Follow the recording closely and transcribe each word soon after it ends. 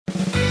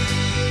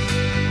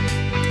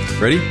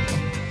Ready?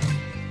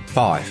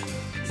 5,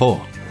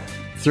 4,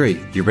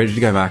 3. You ready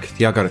to go, Mark?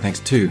 Yeah, I got it. Thanks.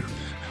 2,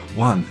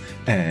 1,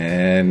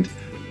 and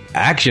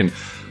action.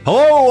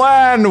 Hello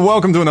and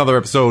welcome to another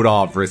episode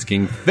of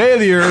Risking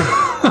Failure.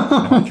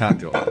 No, I can't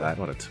do it like that.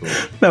 What a tool.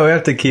 No, we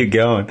have to keep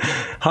going.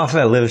 Half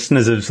our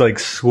listeners have like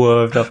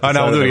swerved up. I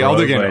know. I'll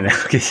do it again.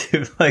 Because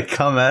you've like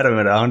come at them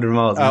at 100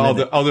 miles. I'll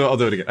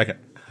do it again. Okay.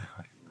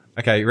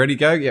 Okay. Ready to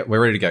go? Yep. We're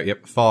ready to go.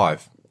 Yep.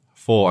 5,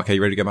 4. Okay.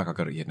 You ready to go, Mark? I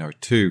got it. Yeah. No.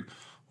 2,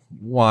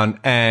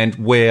 1, and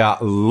we're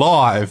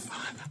live.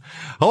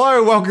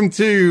 Hello, welcome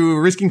to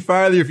Risking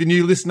Failure. If you're a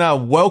new listener,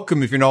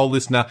 welcome. If you're an old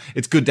listener,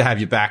 it's good to have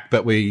you back,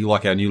 but we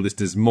like our new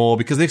listeners more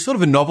because they're sort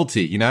of a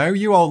novelty, you know?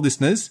 You old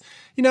listeners,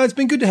 you know, it's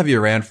been good to have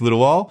you around for a little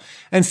while,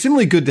 and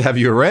similarly good to have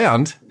you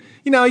around.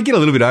 You know, you get a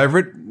little bit over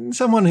it.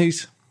 Someone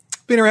who's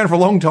been around for a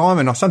long time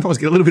and I sometimes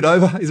get a little bit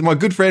over is my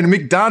good friend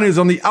Mick Dunn, who's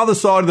on the other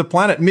side of the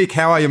planet. Mick,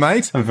 how are you,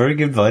 mate? I'm very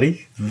good,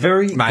 buddy.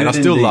 Very mate, good I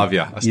still indeed. love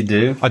you. You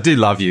do? I do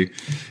love you.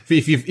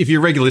 If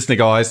you're a regular listener,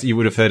 guys, you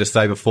would have heard us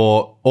say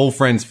before, all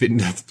friends fit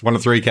into one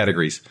of 3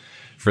 categories.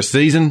 For a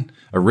season,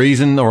 a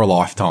reason, or a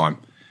lifetime.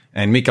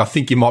 And Mick, I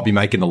think you might be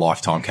making the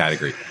lifetime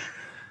category.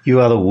 You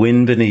are the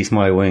wind beneath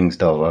my wings,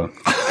 Dolvo.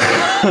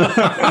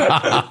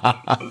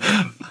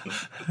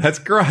 That's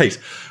great.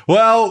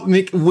 Well,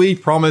 Mick, we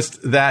promised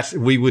that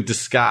we would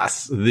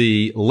discuss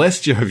the less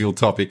jovial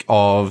topic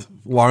of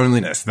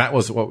loneliness. That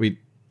was what we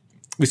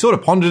sort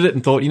of pondered it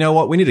and thought, you know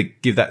what, we need to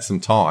give that some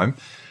time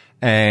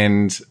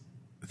and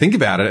think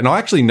about it. And I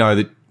actually know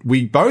that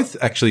we both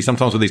actually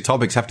sometimes with these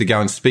topics have to go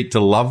and speak to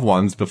loved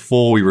ones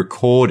before we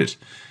record it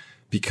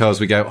because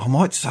we go, I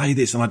might say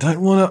this and I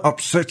don't want to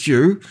upset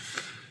you.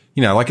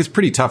 You know, like it's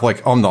pretty tough.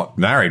 Like I'm not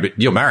married, but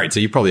you're married. So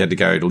you probably had to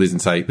go to Liz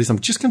and say, Liz, I'm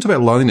just going to talk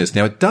about loneliness.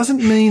 Now, it doesn't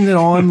mean that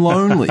I'm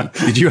lonely.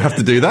 Did you have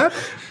to do that?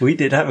 We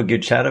did have a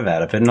good chat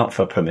about it, but not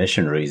for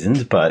permission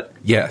reasons, but.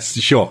 Yes,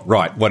 sure.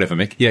 Right. Whatever,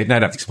 Mick. Yeah, no,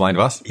 don't have to explain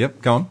to us.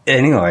 Yep. Go on.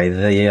 Anyway,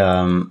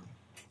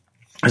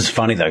 it's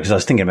funny though, because I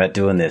was thinking about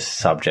doing this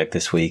subject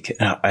this week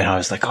and I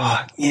was like,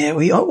 oh yeah,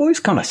 we always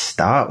kind of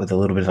start with a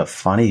little bit of a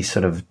funny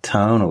sort of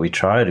tone, or we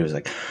try to. It was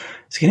like,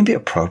 is it going to be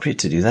appropriate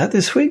to do that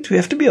this week? Do we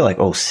have to be like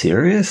all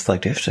serious?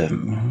 Like, do we have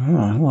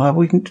to, well,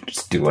 we can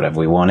just do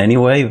whatever we want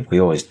anyway. We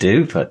always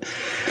do. But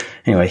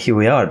anyway, here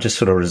we are. It just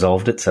sort of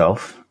resolved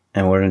itself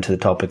and we're into the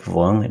topic of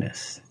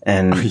loneliness.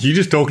 And you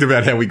just talked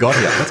about how we got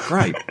here. That's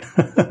great.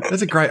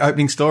 That's a great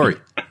opening story.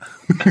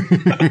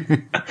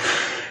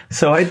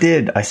 So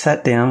I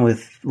sat down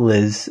with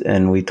Liz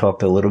and we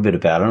talked a little bit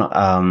about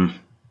it.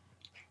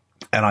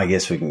 And I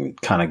guess we can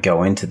kind of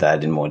go into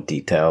that in more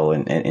detail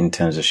in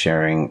terms of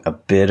sharing a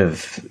bit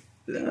of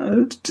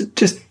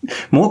just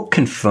more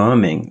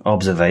confirming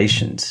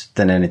observations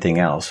than anything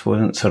else. We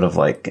wasn't sort of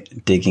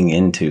like digging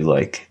into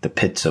like the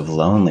pits of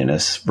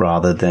loneliness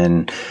rather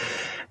than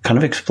kind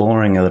of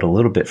exploring it a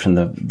little bit from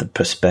the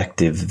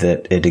perspective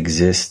that it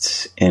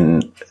exists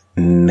in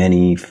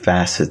many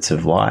facets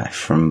of life,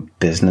 from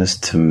business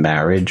to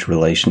marriage,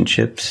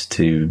 relationships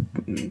to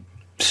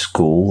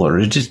school,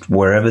 or just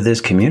wherever there's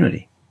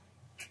community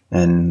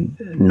and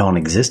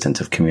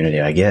non-existence of community,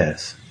 I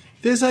guess.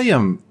 There's a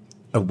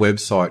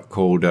website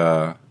called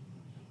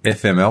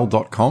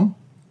fml.com,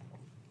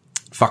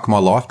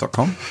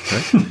 fuckmylife.com.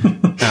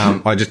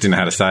 I just didn't know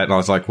how to say it, and I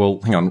was like, well,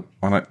 hang on,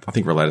 I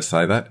think we're allowed to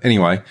say that.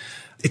 Anyway,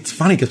 it's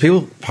funny because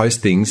people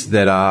post things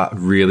that are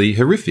really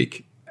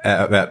horrific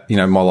about, you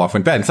know, my life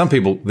went bad. And some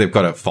people, they've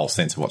got a false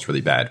sense of what's really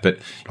bad. But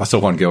I saw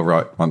one girl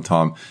write one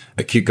time,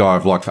 a cute guy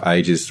I've liked for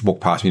ages walked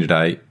past me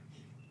today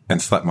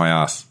and slapped my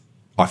ass.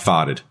 I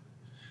farted.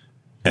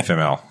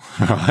 FML,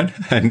 right?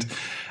 And,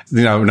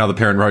 you know, another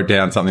parent wrote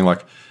down something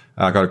like,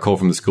 I got a call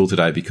from the school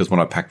today because when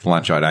I packed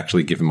lunch, I'd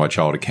actually given my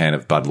child a can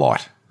of Bud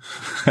Light.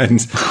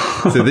 And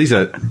so these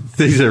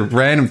are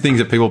random things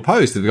that people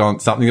post that have gone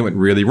something that went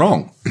really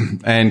wrong.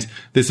 And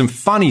there's some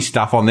funny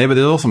stuff on there, but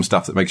there's also some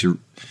stuff that makes you,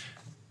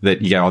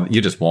 that, you know,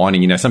 you're just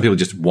whining. You know, some people are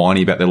just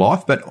whiny about their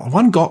life, but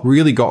one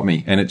really got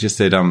me, and it just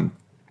said,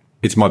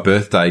 it's my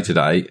birthday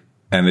today,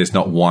 and there's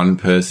not one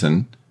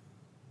person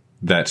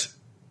that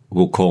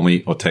will call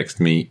me or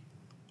text me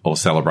or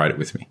celebrate it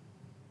with me.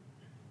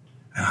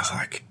 And I was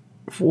like,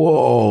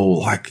 whoa,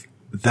 like,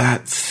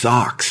 that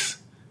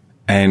sucks.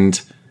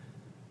 And,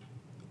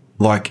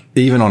 like,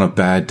 even on a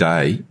bad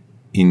day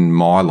in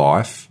my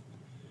life,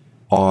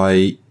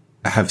 I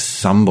have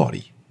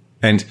somebody.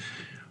 And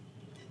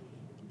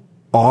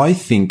I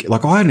think,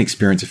 like, I had an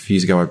experience a few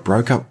years ago. I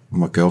broke up with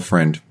my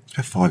girlfriend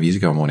about 5 years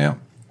ago or more now.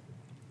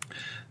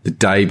 The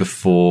day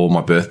before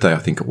my birthday, I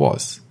think it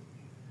was.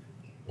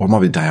 Or it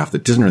might be the day after.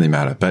 It doesn't really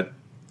matter. But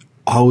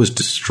I was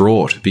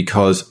distraught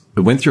because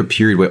it went through a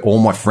period where all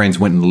my friends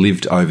went and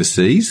lived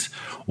overseas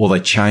or they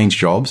changed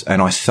jobs,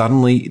 and I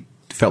suddenly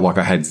felt like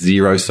I had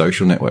zero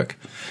social network.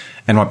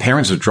 And my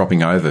parents were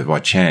dropping over by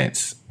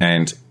chance,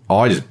 and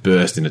I just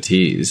burst into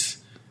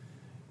tears.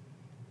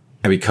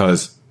 And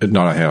because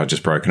not only had I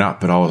just broken up,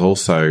 but I was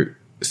also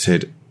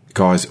said,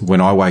 guys,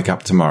 when I wake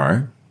up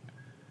tomorrow,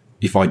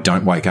 if I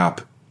don't wake up,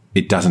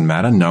 it doesn't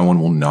matter. No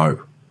one will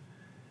know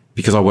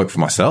because I work for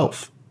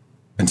myself.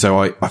 And so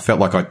I felt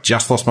like I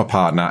just lost my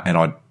partner,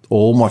 and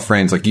all my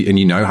friends, like, and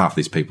you know, half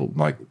these people,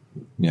 like,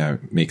 you know,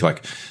 Mick,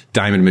 like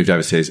Damon moved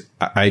overseas,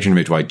 Adrian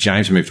moved away,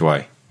 James moved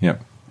away. Yeah.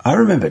 I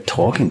remember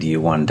talking to you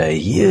one day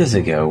years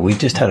ago. We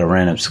just had a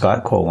random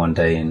Skype call one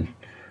day, and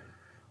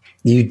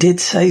you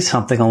did say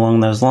something along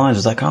those lines.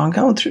 It's like, oh, I'm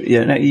going through,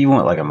 you know, you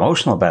weren't like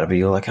emotional about it, but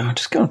you were like, oh, I'm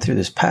just going through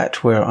this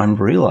patch where I'm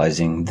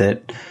realizing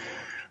that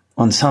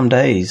on some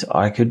days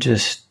I could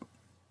just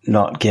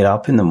not get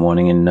up in the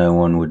morning and no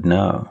one would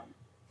know.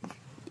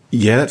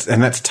 Yeah,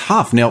 that's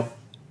tough. Now,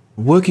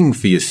 working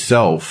for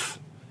yourself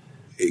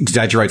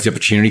exaggerates the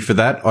opportunity for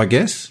that, I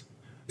guess.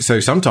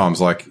 So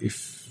sometimes, like,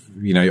 if,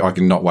 you know, I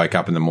can not wake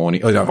up in the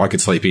morning, or if I could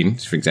sleep in,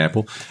 for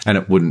example, and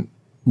it wouldn't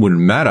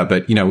matter.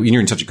 But, you know, when you're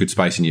in such a good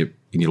space in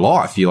your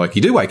life, you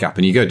do wake up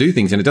and you go do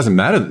things, and it doesn't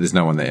matter that there's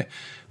no one there.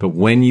 But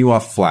when you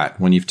are flat,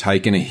 when you've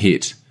taken a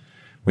hit,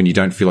 when you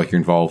don't feel like you're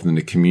involved in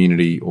the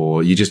community,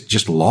 or you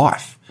just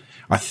life,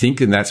 I think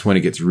that's when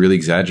it gets really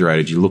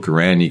exaggerated. You look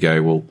around and you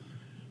go, well,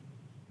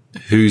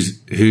 who's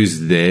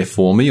there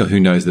for me, or who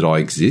knows that I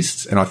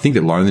exist? And I think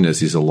that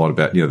loneliness is a lot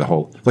about, you know, the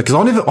whole, like, because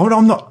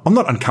I'm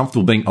not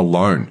uncomfortable being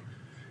alone.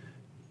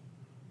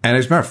 And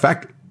as a matter of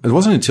fact, it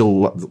wasn't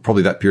until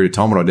probably that period of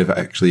time where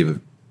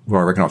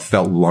where I reckon I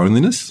felt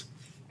loneliness.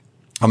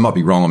 I might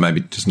be wrong, or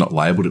maybe just not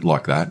labeled it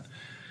like that.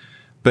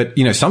 But,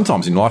 you know,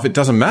 sometimes in life it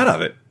doesn't matter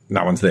that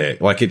no one's there.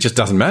 Like, it just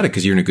doesn't matter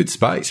because you're in a good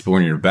space. But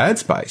when you're in a bad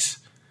space,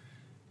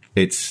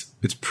 it's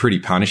pretty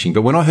punishing.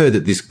 But when I heard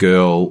that this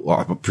girl,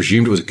 I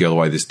presumed it was a girl the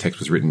way this text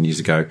was written years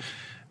ago,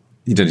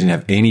 you didn't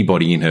have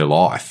anybody in her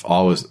life,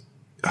 I was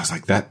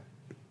like, that,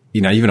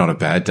 you know, even on a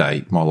bad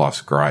day, my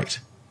life's great.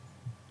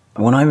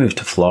 When I moved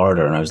to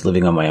Florida and I was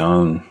living on my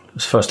own, it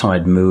was the first time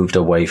I'd moved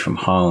away from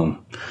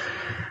home.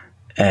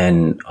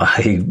 And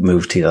I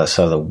moved to the other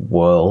side of the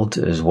world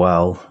as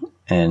well,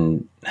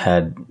 and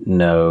had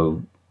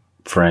no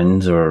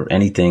friends or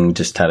anything,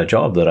 just had a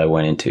job that I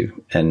went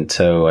into. And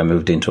so I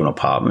moved into an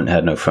apartment,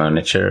 had no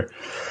furniture,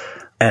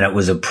 and it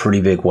was a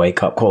pretty big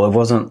wake-up call. It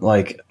wasn't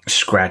like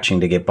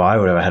scratching to get by or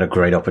whatever. I had a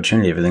great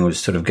opportunity. Everything was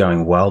sort of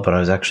going well, but I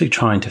was actually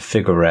trying to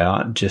figure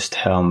out just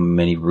how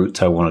many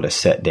roots I wanted to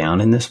set down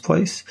in this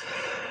place.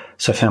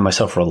 So I found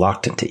myself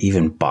reluctant to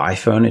even buy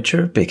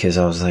furniture, because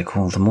I was like,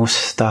 well, the more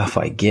stuff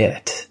I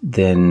get,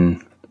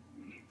 then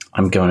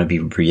I'm going to be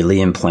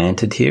really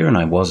implanted here. And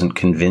I wasn't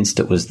convinced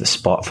it was the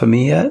spot for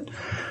me yet.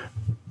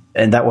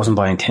 And that wasn't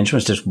by intention. It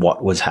was just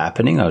what was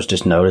happening. I was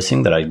just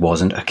noticing that I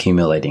wasn't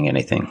accumulating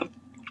anything.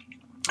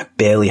 I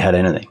barely had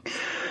anything.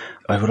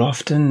 I would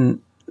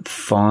often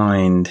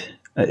find,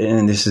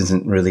 and this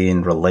isn't really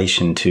in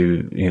relation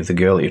to, you know, the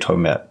girl that you're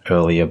talking about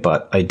earlier,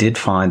 but I did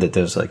find that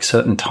there's like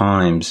certain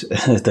times,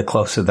 the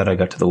closer that I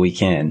got to the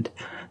weekend,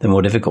 the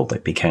more difficult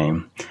it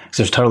became. Because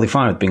I was totally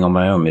fine with being on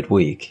my own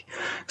midweek.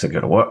 Because I go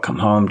to work, come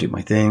home, do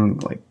my thing,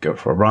 like go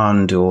for a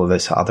run, do all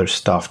this other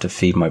stuff to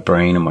feed my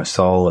brain and my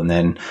soul. And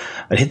then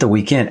I'd hit the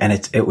weekend, and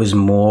it was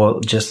more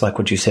just like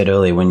what you said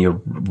earlier, when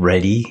you're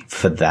ready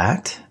for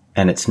that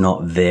and it's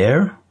not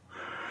there,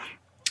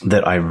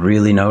 that I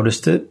really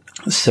noticed it.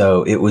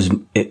 So it was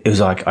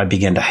like I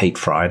began to hate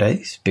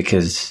Fridays,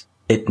 because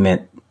it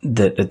meant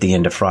that at the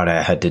end of Friday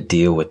I had to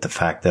deal with the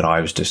fact that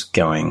I was just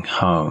going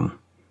home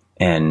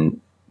and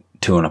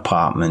to an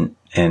apartment,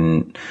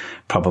 and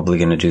probably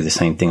going to do the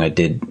same thing I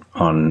did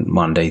on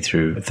Monday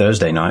through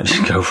Thursday night,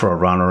 just go for a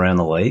run around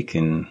the lake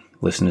and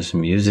listen to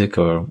some music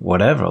or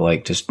whatever,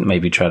 like just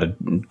maybe try to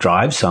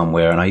drive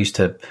somewhere. And I used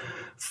to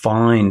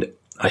find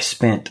I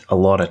spent a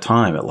lot of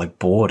time at like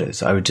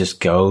Borders. I would just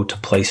go to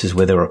places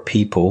where there were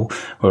people,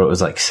 where it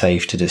was like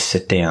safe to just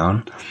sit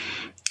down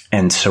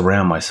and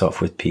surround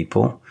myself with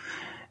people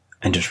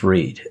and just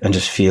read and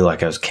just feel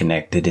like I was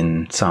connected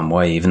in some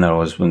way, even though I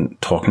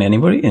wasn't talking to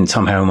anybody. And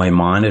somehow in my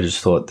mind, I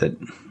just thought that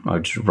I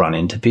would just run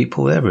into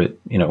people there, but,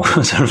 you know, it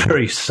was a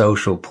very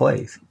social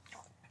place.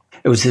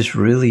 It was this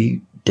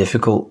really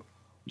difficult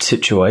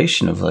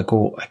situation of like,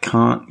 oh, I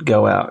can't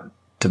go out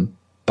to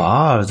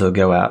bars or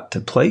go out to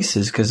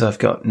places because I've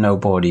got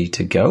nobody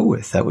to go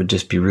with. That would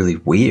just be really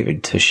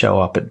weird, to show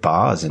up at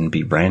bars and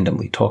be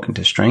randomly talking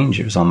to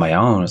strangers on my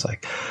own. It's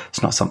like,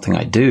 it's not something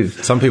I do.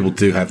 Some people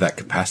do have that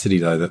capacity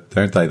though,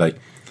 don't they? They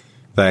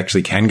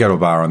actually can go to a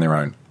bar on their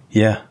own.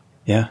 Yeah.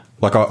 Yeah.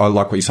 Like I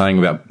like what you're saying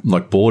about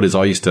like Borders.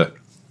 I used to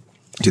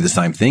do the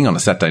same thing on a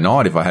Saturday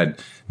night. If I had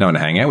no one to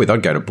hang out with,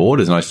 I'd go to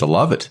Borders, and I used to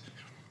love it.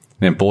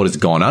 And then Borders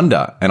has gone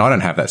under, and I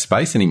don't have that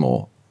space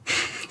anymore.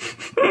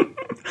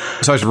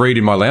 So I just read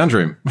in my lounge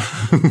room.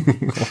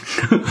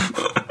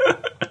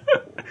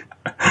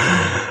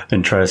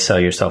 And try to sell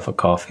yourself a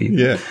coffee.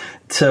 Yeah.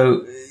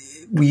 So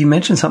you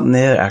mentioned something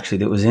there actually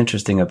that was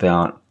interesting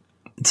about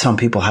some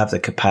people have the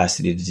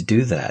capacity to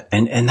do that.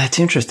 And that's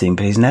interesting,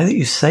 because now that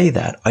you say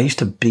that, I used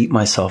to beat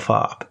myself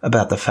up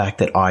about the fact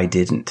that I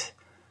didn't.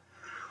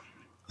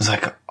 It was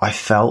like I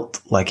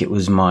felt like it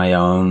was my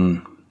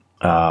own,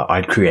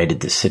 I'd created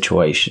this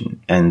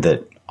situation and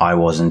that I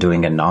wasn't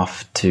doing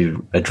enough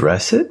to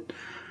address it.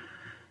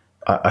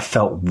 I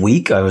felt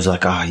weak. I was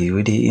like, you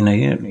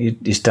idiot, you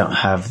just don't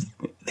have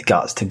the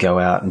guts to go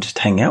out and just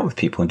hang out with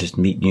people and just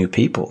meet new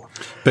people.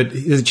 But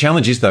the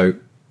challenge is, though,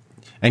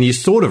 and you're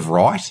sort of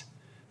right,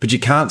 but you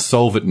can't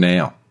solve it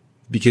now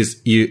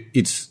because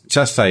it's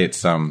just say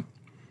it's, I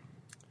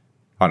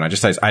don't know,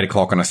 just say it's 8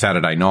 o'clock on a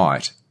Saturday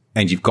night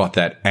and you've got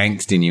that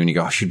angst in you and you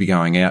go, I should be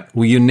going out.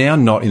 Well, you're now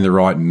not in the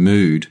right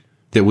mood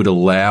that would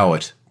allow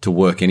it to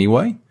work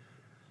anyway.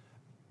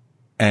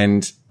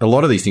 And a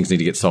lot of these things need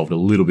to get solved a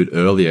little bit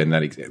earlier in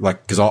that,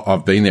 like, because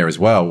I've been there as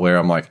well, where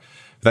I'm like,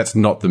 that's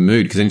not the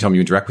mood. Because anytime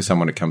you interact with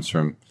someone, it comes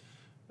from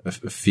a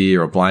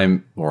fear or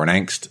blame or an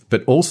angst.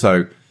 But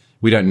also,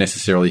 we don't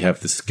necessarily have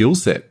the skill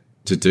set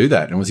to do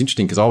that. And it was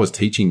interesting because I was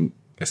teaching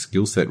a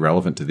skill set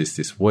relevant to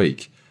this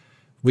week,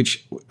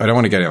 which I don't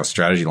want to go down a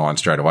strategy line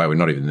straight away. We're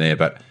not even there.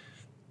 But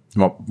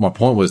my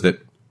point was that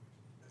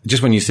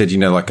just when you said,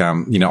 like,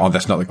 I'm not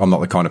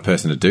the kind of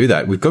person to do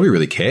that, we've got to be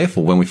really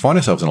careful when we find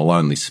ourselves in a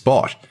lonely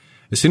spot.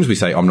 As soon as we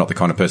say, I'm not the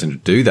kind of person to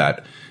do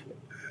that,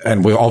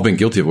 and we've all been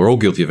guilty of it, we're all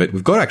guilty of it,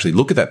 we've got to actually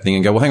look at that thing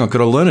and go, well, hang on, could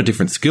I learn a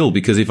different skill?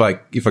 Because if I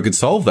could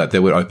solve that,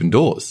 that would open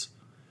doors.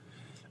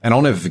 And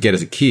I'll never forget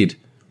as a kid,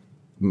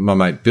 my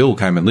mate Bill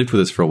came and lived with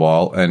us for a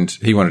while and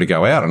he wanted to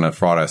go out on a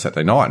Friday or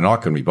Saturday night and I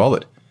couldn't be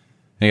bothered.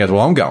 And he goes,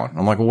 well, I'm going.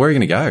 I'm like, well, where are you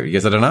going to go? He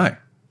goes, I don't know.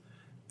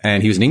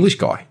 And he was an English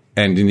guy.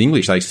 And in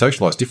English, they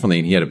socialise differently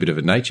and he had a bit of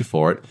a nature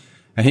for it.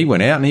 And he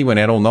went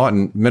out all night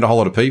and met a whole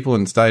lot of people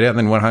and stayed out and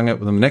then went hung out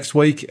with them the next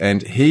week.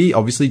 And he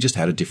obviously just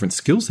had a different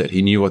skill set.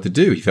 He knew what to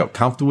do. He felt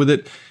comfortable with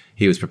it.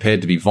 He was prepared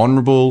to be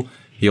vulnerable.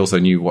 He also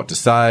knew what to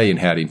say and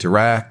how to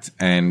interact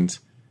and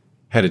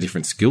had a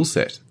different skill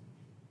set.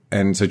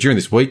 And so during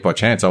this week, by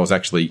chance, I was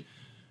actually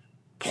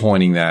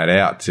pointing that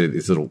out to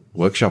this little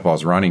workshop I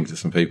was running to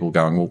some people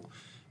going, well,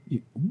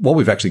 what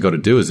we've actually got to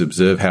do is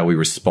observe how we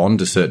respond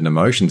to certain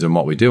emotions and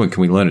what we do, and can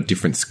we learn a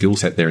different skill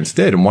set there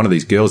instead? And one of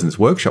these girls in this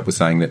workshop was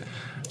saying that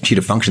she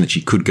had a function that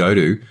she could go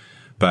to,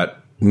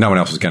 but no one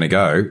else was going to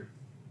go,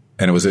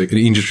 and it was an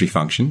industry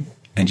function.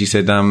 And she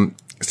said,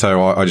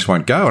 so I just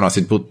won't go. And I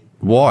said, but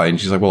why? And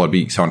she's like, well, I'd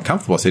be so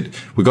uncomfortable. I said,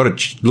 we've got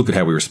to look at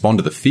how we respond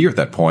to the fear at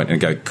that point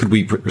and go, could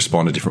we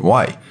respond a different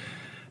way?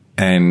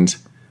 And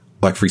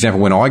like, for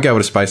example, when I go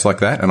at a space like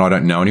that and I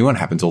don't know anyone, it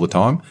happens all the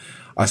time,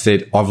 I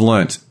said, I've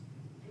learnt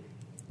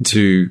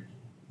to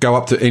go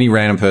up to any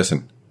random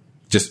person,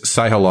 just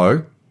say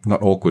hello, not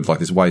awkward, like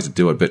there's ways to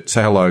do it, but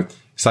say hello,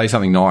 say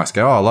something nice,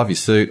 go, oh, I love your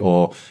suit,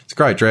 or it's a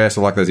great dress,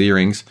 I like those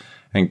earrings,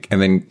 and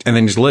then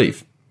just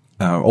leave.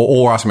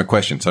 Or ask them a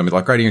question. So I'm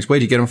like, great earrings, where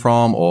do you get them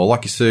from? Or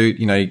like your suit,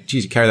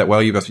 geez, you carry that well.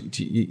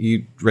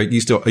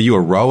 Are you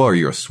a rower or are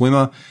you a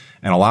swimmer?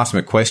 And I'll ask them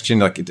a question,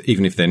 like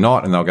even if they're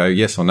not, and they'll go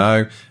yes or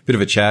no, bit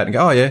of a chat and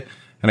go, oh yeah.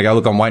 And I go,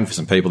 look, I'm waiting for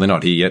some people. They're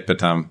not here yet,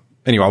 but,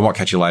 anyway, I might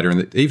catch you later in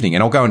the evening.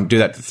 And I'll go and do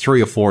that to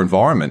 3 or 4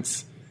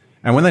 environments.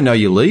 And when they know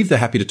you leave, they're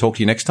happy to talk to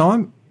you next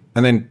time.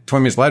 And then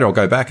 20 minutes later, I'll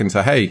go back and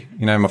say, hey,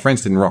 my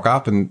friends didn't rock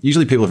up. And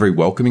usually people are very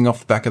welcoming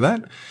off the back of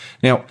that.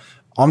 Now,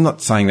 I'm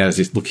not saying that as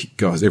this, look,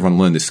 guys, everyone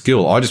learn this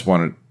skill. I just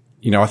wanted,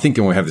 I think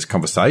when we have this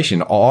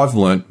conversation, I've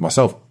learned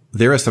myself,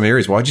 there are some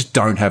areas where I just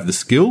don't have the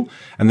skill.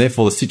 And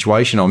therefore the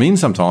situation I'm in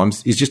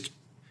sometimes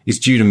is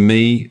due to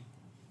me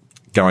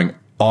going,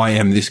 I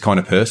am this kind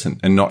of person,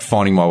 and not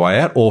finding my way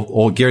out,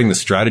 or getting the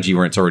strategy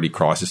where it's already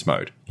crisis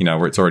mode,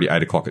 where it's already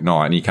 8 o'clock at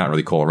night and you can't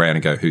really call around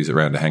and go, who's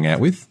around to hang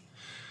out with?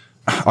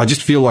 I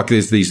just feel like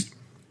there's these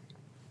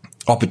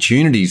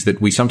opportunities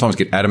that we sometimes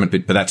get adamant,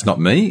 but that's not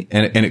me.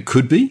 And it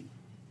could be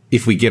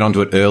if we get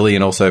onto it early,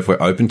 and also if we're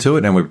open to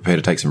it and we're prepared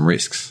to take some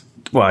risks.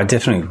 Well, I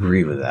definitely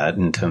agree with that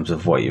in terms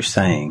of what you're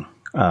saying.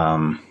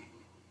 Do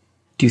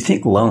you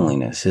think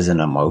loneliness is an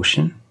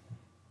emotion?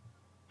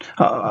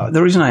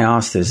 The reason I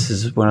asked this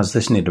is when I was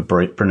listening to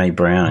Brene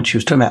Brown, and she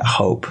was talking about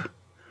hope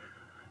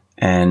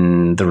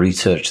and the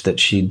research that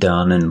she'd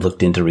done, and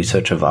looked into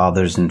research of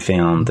others and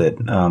found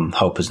that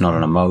hope is not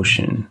an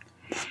emotion.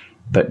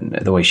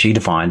 But the way she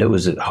defined it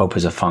was that hope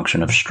is a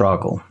function of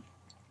struggle.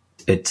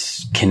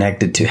 It's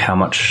connected to how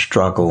much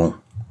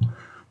struggle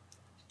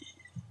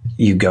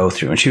you go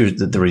through. And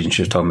the reason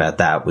she was talking about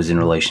that was in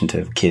relation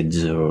to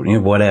kids or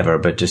whatever,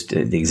 but just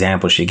the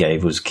example she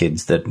gave was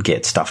kids that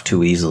get stuff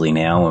too easily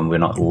now, and we're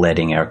not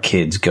letting our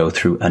kids go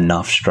through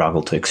enough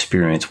struggle to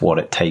experience what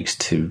it takes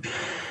to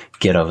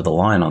get over the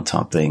line on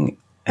something.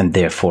 And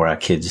therefore our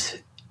kids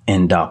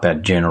our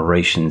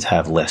generations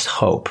have less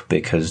hope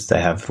because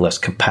they have less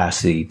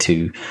capacity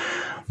to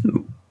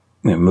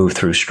move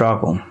through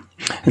struggle.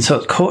 And so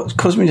it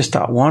caused me to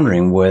start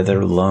wondering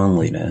whether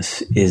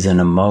loneliness is an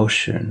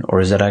emotion, or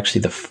is it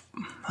actually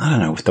I don't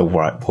know if the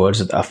right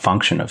words, a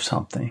function of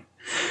something.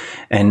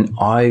 And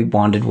I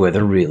wondered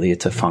whether really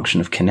it's a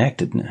function of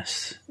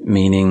connectedness,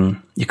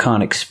 meaning you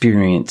can't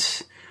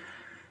experience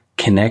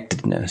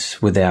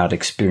connectedness without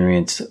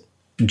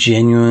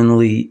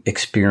genuinely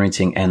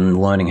experiencing and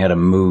learning how to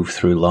move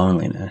through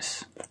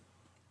loneliness.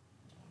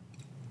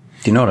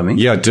 Do you know what I mean?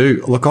 Yeah, I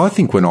do. Look, I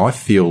think when I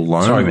feel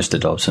lonely... Sorry, Mr.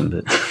 Dobson,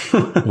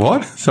 but...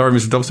 What? Sorry,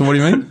 Mr. Dobson, what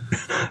do you mean?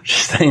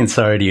 Just saying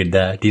sorry to your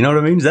dad. Do you know what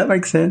I mean? Does that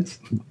make sense?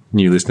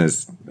 New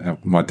listeners,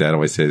 my dad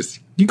always says,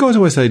 you guys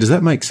always say, does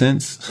that make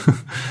sense?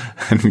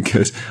 And he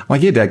goes, I'm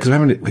like, yeah, Dad, because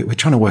we're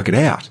trying to work it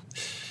out.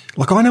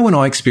 Like, I know when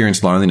I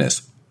experience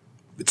loneliness,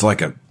 it's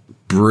like a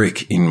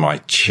brick in my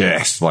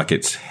chest. Like,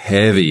 it's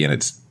heavy and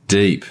it's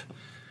deep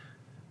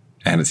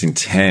and it's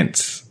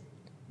intense.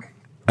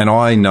 And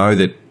I know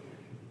that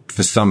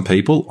for some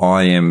people,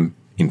 I am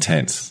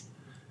intense.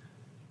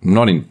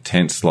 Not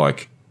intense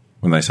like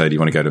when they say, do you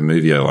want to go to a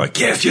movie? I'm like,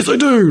 yes, I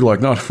do. Like,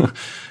 not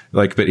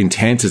like, but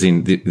intense as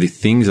in the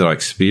things that I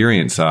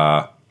experience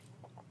I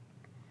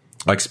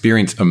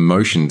experience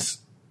emotions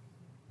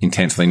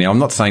intensely. Now, I'm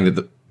not saying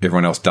that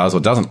everyone else does or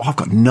doesn't. I've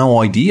got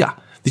no idea.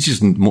 This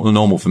is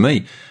normal for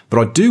me. But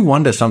I do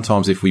wonder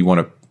sometimes if we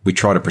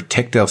try to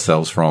protect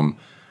ourselves from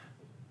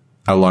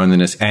a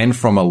loneliness and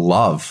from a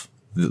love,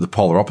 the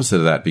polar opposite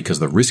of that, because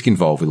the risk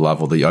involved with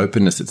love or the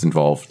openness that's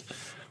involved,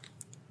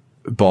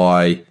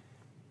 by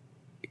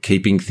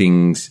keeping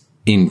things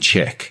in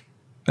check.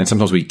 And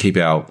sometimes we keep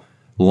our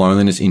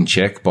loneliness in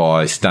check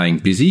by staying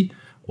busy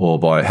or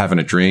by having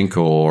a drink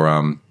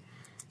or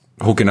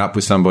hooking up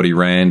with somebody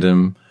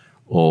random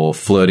or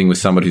flirting with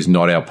somebody who's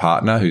not our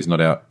partner, who's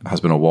not our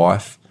husband or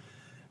wife.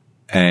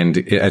 And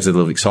it adds a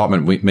little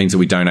excitement. It means that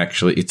we don't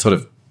actually, it sort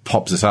of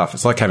pops us up.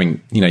 It's like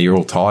having, you're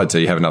all tired, so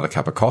you have another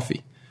cup of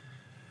coffee.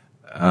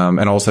 And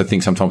I also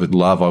think sometimes with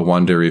love, I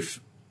wonder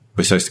if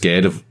we're so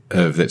scared of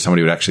that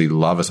somebody would actually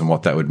love us and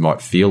what that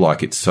might feel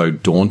like. It's so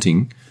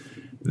daunting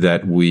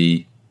that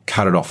we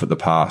cut it off at the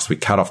pass. We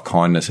cut off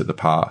kindness at the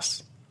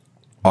pass.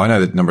 I know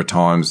that a number of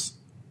times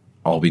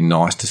I'll be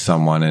nice to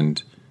someone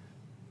and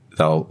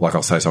I'll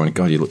say to someone,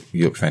 God, you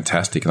look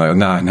fantastic. And they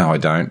go, no, I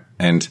don't.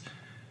 And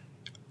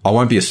I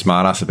won't be a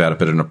smart ass about it,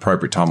 but at an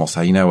appropriate time, I'll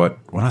say, you know what,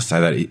 when I say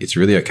that, it's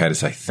really okay to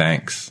say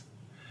thanks.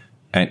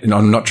 And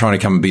I'm not trying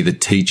to come and be the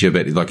teacher,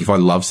 but like if I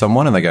love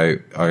someone and they go,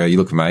 you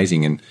look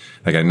amazing. And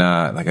they go, no,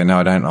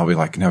 I don't. I'll be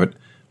like, no, but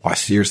I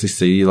seriously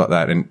see you like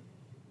that. And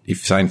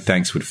if saying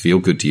thanks would feel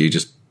good to you,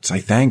 just say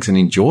thanks and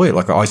enjoy it.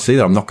 Like I see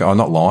that I'm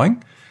not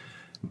lying.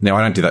 Now,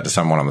 I don't do that to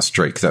someone on the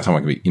street because that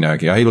someone can be,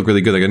 go, hey, you look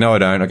really good. They go, no, I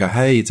don't. I go,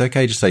 hey, it's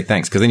okay. Just say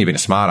thanks. Because then you've been a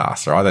smart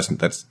ass, right?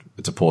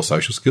 It's a poor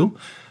social skill.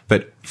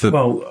 But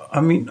well,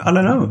 I mean, I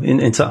don't know.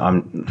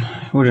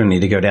 We don't need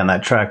to go down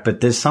that track,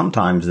 but there's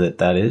sometimes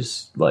that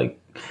is like,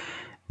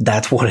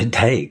 that's what it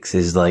takes,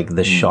 is like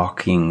the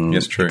shocking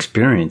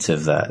experience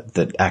of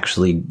that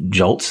actually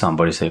jolts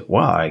somebody to say,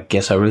 wow, I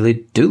guess I really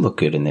do look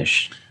good in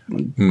this,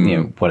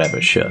 whatever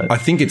shirt. I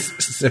think it's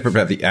separate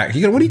about the act.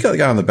 What do you got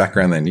going on in the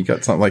background then? You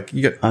got something like,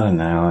 I don't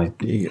know.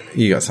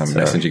 You got some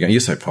messenger going. You're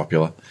so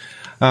popular.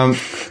 Now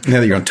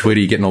that you're on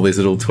Twitter, you're getting all these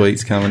little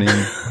tweets coming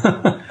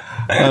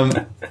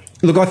in.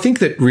 Look, I think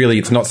that really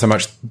it's not so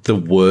much the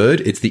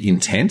word, it's the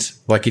intent.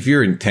 Like if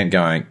your intent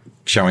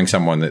showing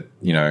someone that,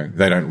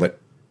 they don't let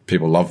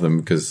people love them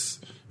because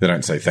they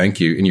don't say thank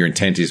you, and your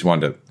intent is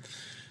one to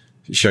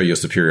show your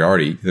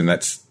superiority, then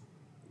that's,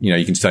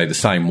 you can say the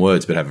same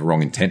words but have a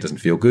wrong intent, doesn't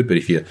feel good. But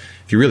if you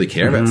really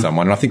care about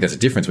someone, and I think that's a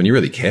difference, when you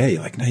really care,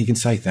 you're like, no, you can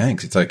say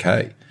thanks, it's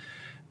okay.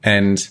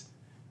 And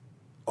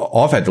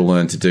I've had to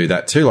learn to do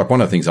that too. Like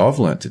one of the things I've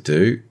learned to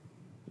do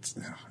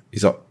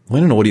is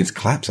when an audience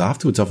claps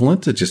afterwards, I've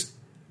learned to just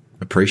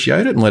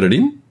appreciate it and let it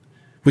in,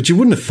 which you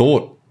wouldn't have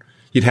thought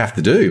you'd have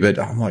to do. But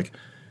I'm like,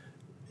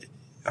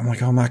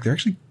 oh, Mark, they're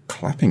actually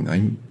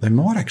clapping. They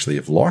might actually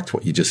have liked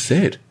what you just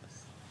said,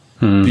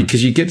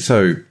 because you get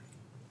so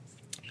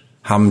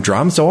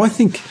humdrum. So I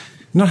think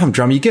not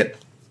humdrum.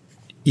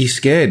 You're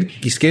scared.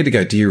 You're scared to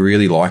go, do you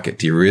really like it?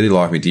 Do you really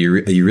like me?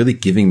 Are you really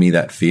giving me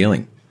that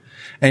feeling?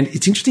 And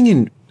it's interesting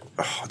in,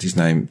 what's his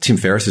name? Tim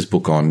Ferriss's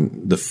book on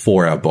the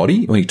 4-hour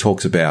body, when he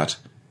talks about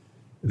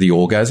the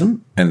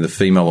orgasm and the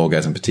female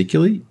orgasm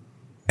particularly.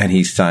 And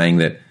he's saying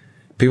that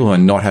people who are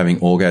not having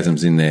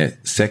orgasms in their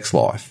sex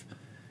life,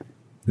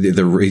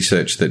 the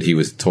research that he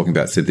was talking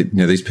about said that,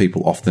 these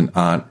people often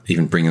aren't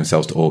even bringing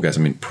themselves to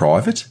orgasm in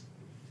private.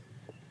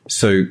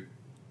 So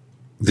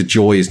the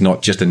joy is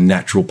not just a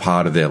natural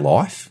part of their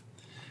life.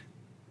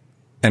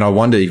 And I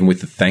wonder, even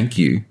with the thank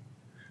you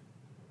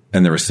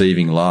and the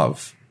receiving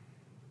love,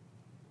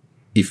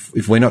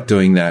 if we're not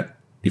doing that,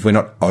 if we're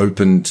not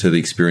open to the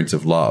experience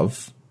of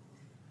love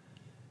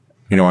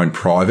in our own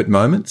private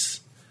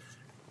moments,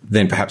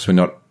 then perhaps we're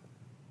not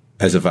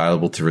as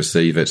available to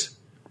receive it,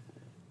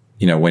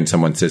 when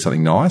someone says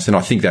something nice. And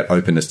I think that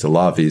openness to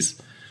love is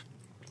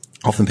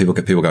often people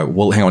go,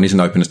 well, hang on, isn't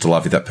openness to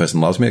love if that person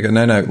loves me? I go,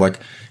 no,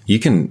 like you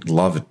can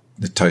love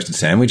the toasted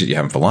sandwich that you're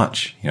having for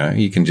lunch.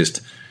 You can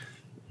just,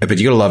 but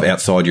you got to love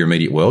outside your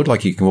immediate world.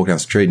 Like you can walk down the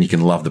street and you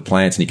can love the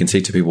plants, and you can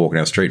see two people walking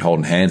down the street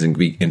holding hands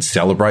and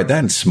celebrate that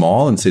and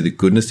smile and see the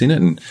goodness in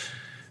it. And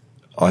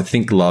I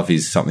think love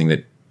is something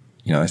that,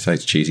 they say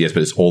it's cheesy, yes,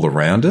 but it's all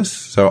around us.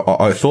 So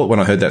I thought when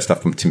I heard that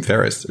stuff from Tim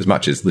Ferriss, as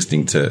much as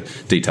listening to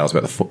details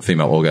about the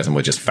female orgasm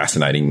were just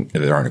fascinating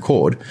of their own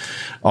accord,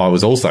 I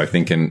was also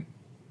thinking,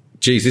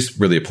 geez, this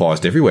really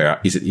applies to everywhere.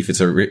 If it's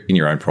in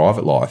your own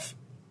private life,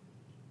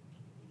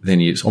 then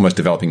you're almost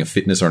developing a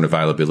fitness or an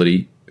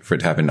availability for it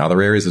to happen in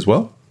other areas as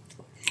well.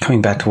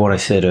 Coming back to what I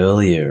said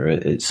earlier,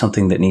 it's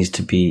something that needs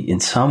to be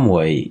in some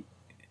way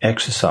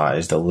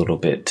exercised a little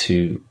bit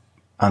to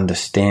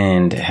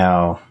understand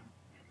how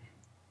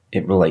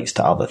it relates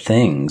to other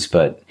things,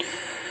 but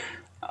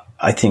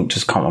I think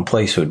just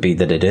commonplace would be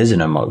that it is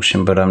an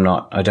emotion, but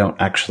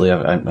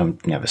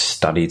I've never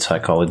studied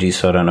psychology,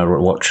 so I don't know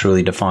what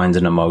truly defines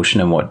an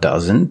emotion and what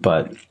doesn't,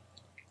 but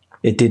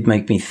it did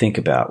make me think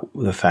about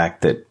the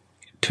fact that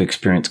to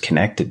experience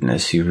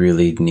connectedness, you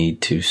really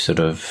need to sort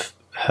of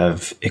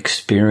have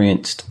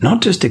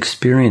not just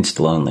experienced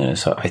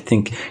loneliness. I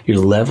think your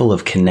level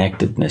of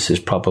connectedness is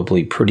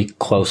probably pretty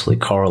closely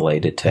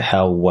correlated to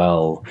how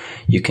well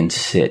you can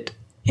sit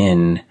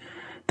in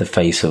the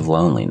face of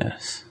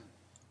loneliness.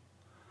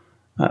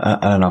 I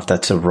don't know if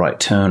that's a right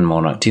term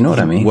or not. Do you know what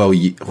I mean? Well,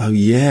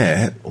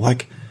 yeah.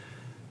 Like,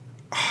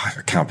 I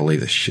can't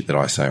believe the shit that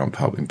I say in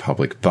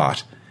public,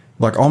 but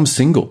like, I'm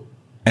single,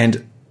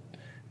 and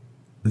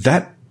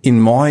that,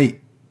 in my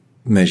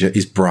measure,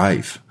 is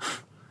brave,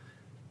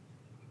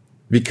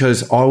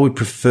 because I would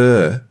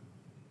prefer.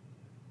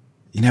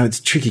 It's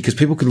tricky because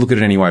people could look at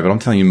it anyway, but I'm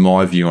telling you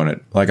my view on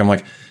it. Like, I'm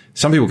like,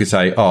 some people could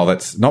say, "Oh,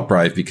 that's not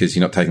brave because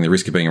you're not taking the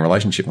risk of being in a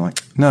relationship." I'm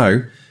like,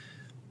 no.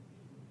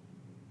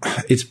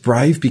 It's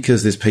brave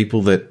because there's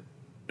people that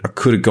I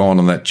could have gone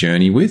on that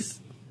journey with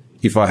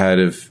if I had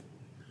have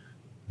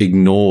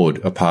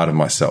ignored a part of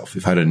myself,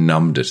 if I had have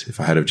numbed it, if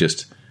I had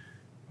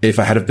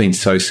have been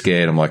so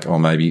scared, I'm like, oh,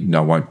 maybe no,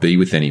 I won't be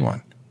with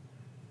anyone.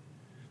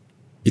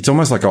 It's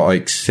almost like I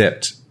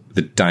accept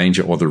the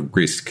danger or the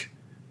risk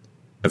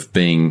of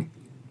being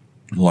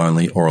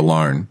lonely or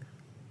alone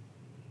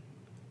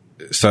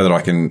so that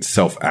I can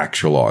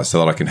self-actualize, so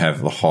that I can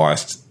have the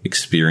highest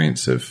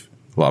experience of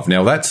love.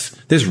 Now,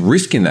 there's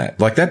risk in that.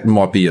 Like, that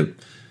might be a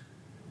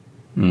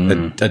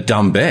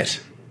dumb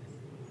bet.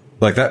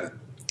 Like that.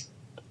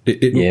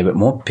 Yeah, but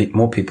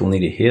more people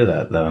need to hear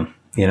that, though.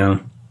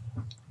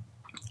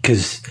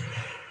 Because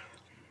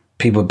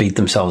people beat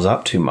themselves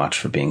up too much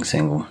for being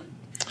single.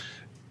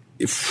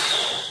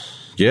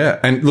 Yeah,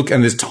 and look,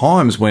 and there's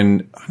times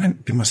when I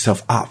don't beat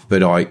myself up,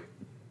 but I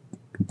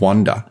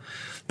wonder.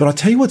 But I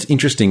tell you what's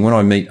interesting when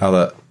I meet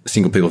other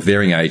single people of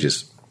varying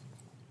ages.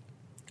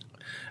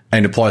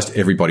 And it applies to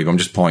everybody, but I'm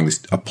just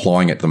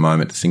applying it at the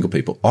moment to single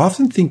people. I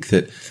often think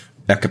that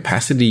our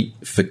capacity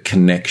for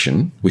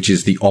connection, which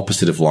is the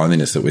opposite of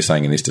loneliness that we're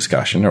saying in this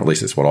discussion, or at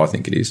least that's what I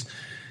think it is,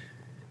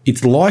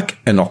 it's like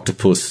an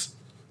octopus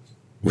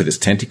with its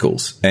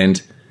tentacles.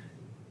 And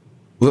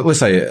let's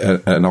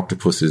say an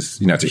octopus is,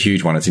 it's a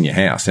huge one, it's in your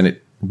house, and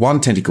one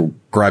tentacle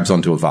grabs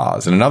onto a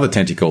vase, and another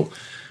tentacle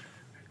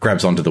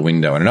grabs onto the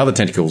window, and another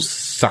tentacle's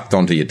sucked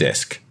onto your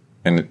desk.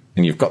 And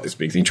you've got this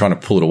big thing trying to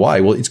pull it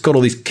away. Well, it's got all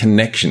these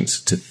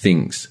connections to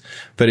things.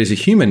 But as a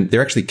human,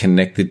 they're actually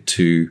connected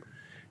to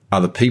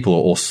other people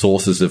or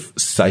sources of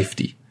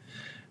safety.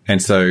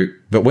 And so,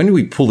 but when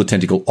we pull the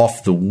tentacle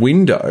off the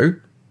window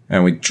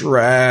and we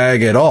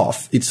drag it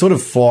off, it sort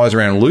of flies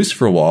around loose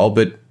for a while,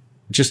 but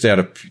just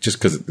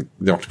because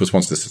the octopus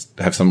wants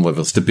to have some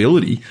level of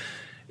stability,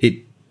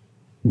 it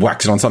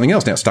whacks it on something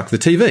else. Now it's stuck to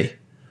the TV.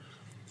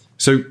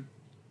 So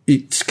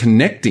it's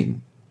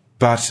connecting,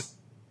 but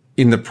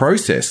in the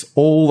process,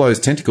 all those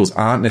tentacles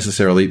aren't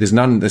necessarily, there's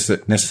none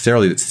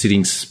necessarily that's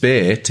sitting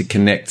spare to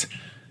connect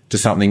to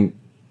something,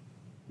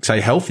 say,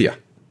 healthier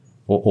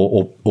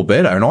or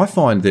better. And I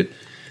find that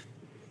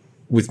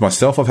with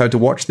myself, I've had to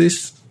watch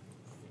this,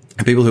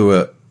 and people who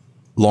are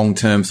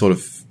long-term sort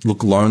of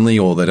look lonely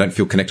or they don't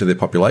feel connected to their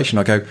population,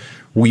 I go,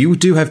 well, you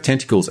do have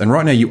tentacles, and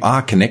right now you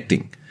are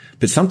connecting,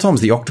 but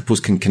sometimes the octopus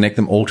can connect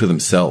them all to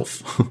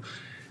themselves.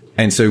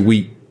 And so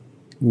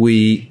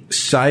we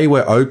say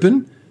we're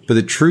open, but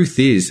the truth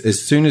is,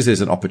 as soon as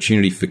there's an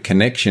opportunity for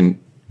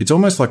connection, it's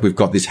almost like we've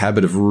got this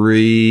habit of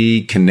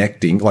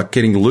reconnecting, like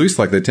getting loose,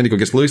 like the tentacle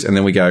gets loose, and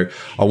then we go,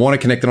 I want to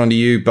connect it onto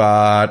you,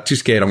 but too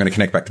scared, I'm going to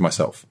connect back to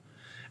myself.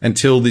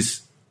 Until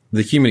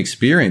the human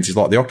experience is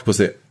like the octopus,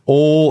 that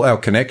all our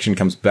connection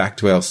comes back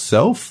to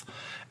ourself,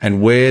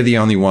 and we're the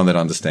only one that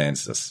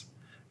understands us.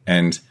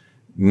 And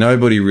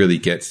nobody really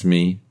gets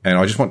me, and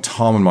I just want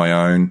time on my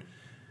own.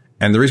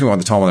 And the reason we want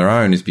the time on our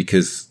own is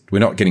because we're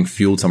not getting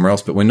fueled somewhere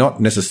else, but we're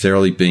not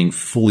necessarily being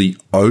fully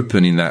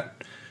open in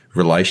that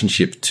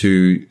relationship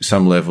to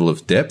some level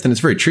of depth. And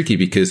it's very tricky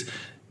because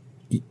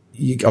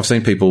I've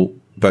seen people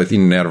both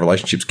in and out of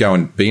relationships go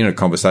and be in a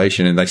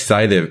conversation and they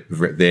say they're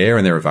there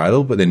and they're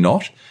available, but they're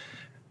not.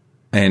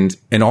 And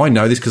I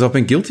know this because I've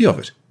been guilty of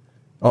it.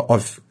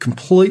 I've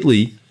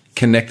completely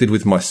connected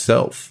with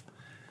myself,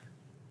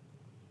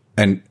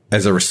 and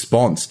as a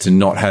response to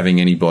not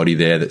having anybody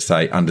there that,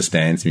 say,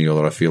 understands me or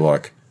that I feel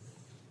like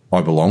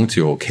I belong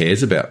to or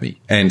cares about me.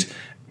 And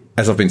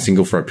as I've been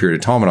single for a period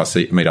of time and I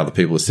meet other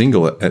people who are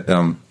single,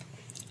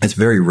 it's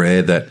very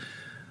rare that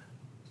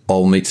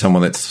I'll meet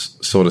someone that's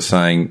sort of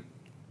saying,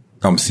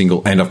 I'm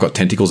single and I've got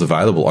tentacles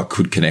available, I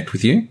could connect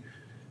with you.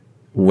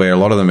 Where a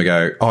lot of them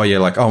go, oh yeah,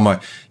 like, oh my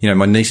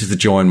niece is the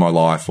joy in my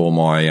life, or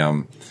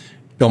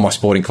my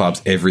sporting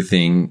club's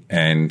everything,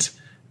 and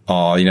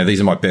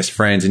these are my best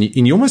friends, and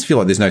you almost feel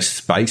like there's no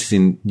space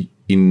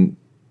in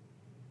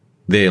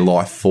their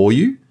life for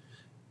you.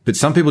 But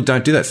some people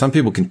don't do that. Some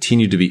people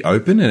continue to be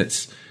open, and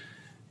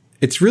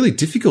it's really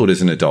difficult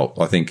as an adult,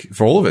 I think,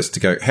 for all of us to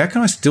go, how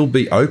can I still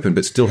be open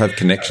but still have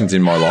connections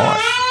in my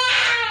life?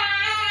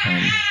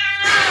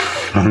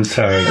 I'm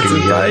sorry. It's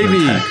a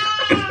baby.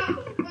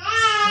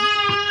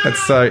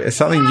 It's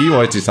something you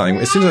always do something.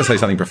 As soon as I say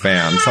something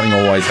profound, something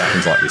always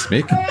happens like this,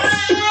 Mick.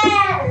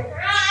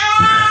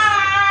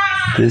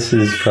 This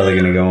is probably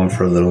going to go on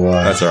for a little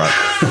while. That's all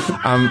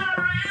right.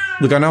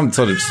 Look, I know I'm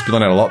sort of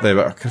spilling out a lot there,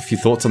 but I've got a few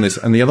thoughts on this.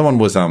 And the other one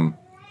was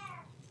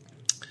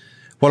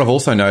what I've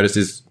also noticed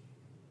is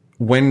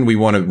when we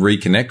want to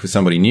reconnect with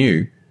somebody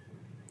new,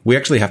 we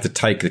actually have to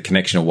take the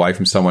connection away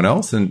from someone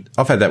else. And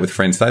I've had that with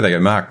friends today. They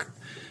go, Mark,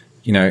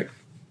 you know,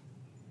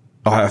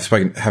 haven't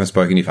spoken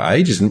to you for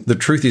ages. And the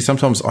truth is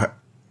sometimes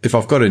if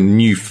I've got a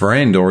new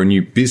friend or a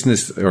new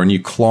business or a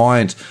new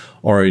client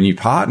or a new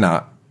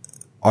partner,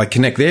 I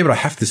connect there, but I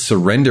have to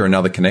surrender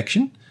another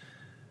connection.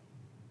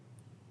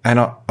 And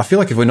I feel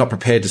like if we're not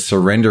prepared to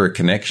surrender a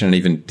connection and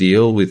even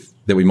deal with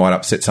that we might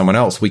upset someone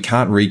else, we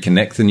can't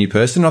reconnect the new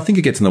person. And I think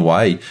it gets in the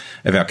way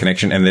of our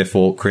connection and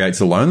therefore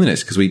creates a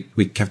loneliness because we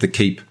have to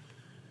keep,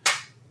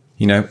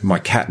 you know, my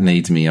cat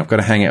needs me. I've got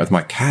to hang out with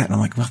my cat. And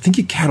I'm like, well, I think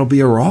your cat will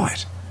be all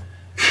right.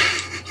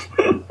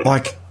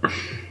 Like,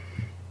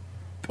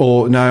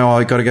 or no,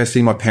 I got to go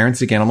see my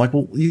parents again. I'm like,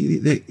 well,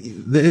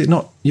 they're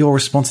not your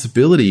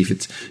responsibility. If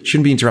it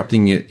shouldn't be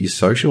interrupting your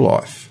social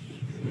life.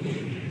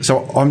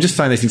 So I'm just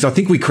saying these things. I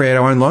think we create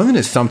our own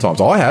loneliness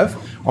sometimes.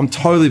 I'm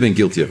totally been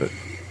guilty of it.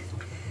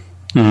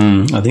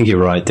 I think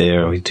you're right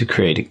there. We do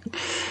create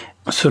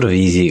sort of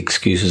easy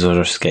excuses or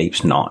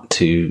escapes not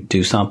to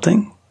do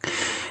something.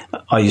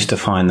 I used to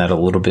find that a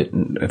little bit,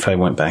 if I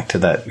went back to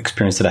that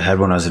experience that I had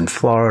when I was in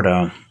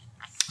Florida,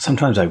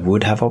 sometimes I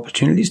would have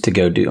opportunities to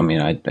go do,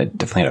 I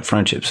definitely had a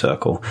friendship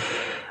circle,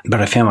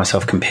 but I found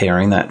myself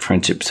comparing that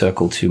friendship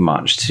circle too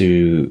much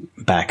to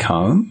back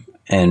home.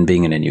 And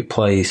being in a new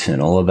place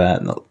and all of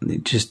that, and I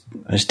just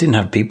didn't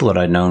have people that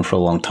I'd known for a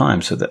long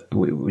time, so that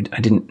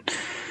I didn't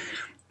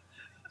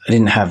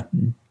have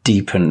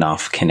deep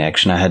enough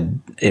connection. I had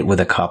it with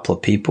a couple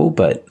of people,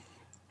 but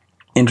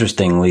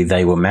interestingly,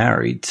 they were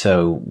married,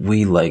 so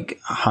we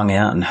hung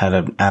out and had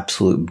an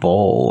absolute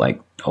ball,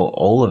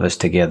 all of us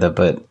together.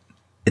 But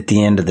at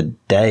the end of the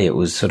day, it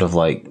was sort of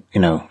we'd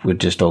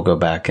just all go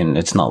back, and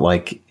it's not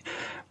like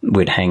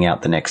we'd hang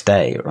out the next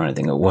day or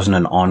anything. It wasn't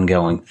an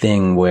ongoing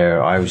thing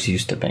where I was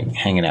used to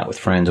hanging out with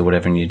friends or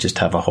whatever, and you just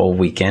have a whole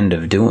weekend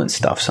of doing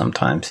stuff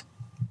sometimes.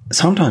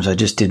 Sometimes I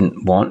just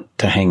didn't want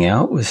to hang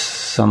out with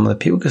some of the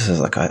people because I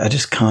was like, I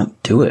just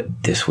can't do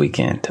it this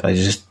weekend. I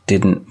just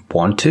didn't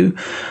want to.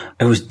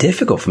 It was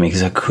difficult for me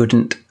because I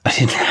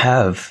didn't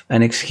have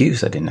an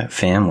excuse. I didn't have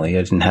family.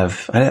 I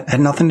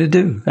had nothing to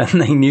do.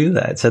 And they knew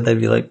that. So they'd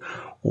be like,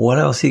 what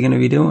else are you going to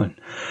be doing?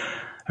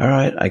 All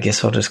right, I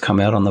guess I'll just come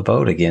out on the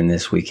boat again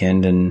this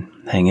weekend and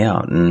hang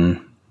out and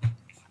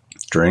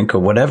drink or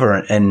whatever.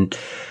 And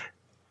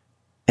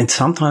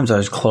sometimes I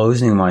was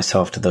closing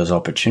myself to those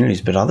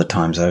opportunities, but other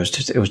times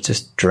it was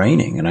just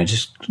draining, and I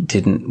just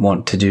didn't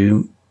want to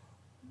do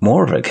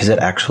more of it because it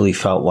actually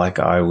felt like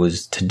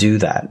to do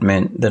that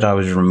meant that I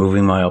was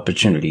removing my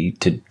opportunity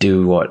to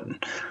do what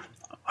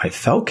I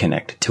felt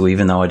connected to,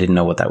 even though I didn't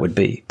know what that would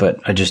be. But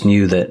I just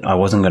knew that I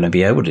wasn't going to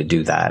be able to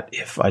do that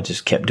if I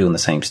just kept doing the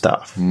same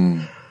stuff.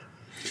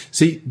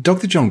 See,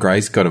 Dr. John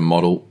Gray's got a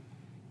model,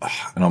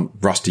 and I'm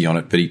rusty on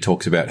it, but he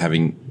talks about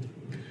having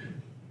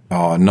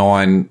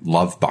 9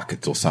 love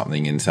buckets or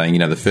something, and saying,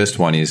 the first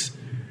one is,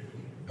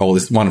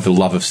 there's one for the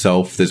love of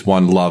self, there's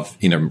one love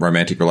in a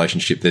romantic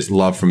relationship, there's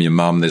love from your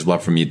mum, there's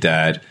love from your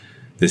dad,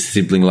 there's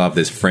sibling love,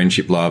 there's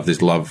friendship love,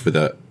 there's love with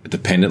a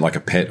dependent like a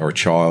pet or a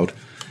child.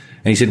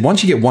 And he said,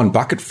 once you get one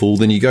bucket full,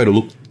 then you go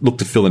to look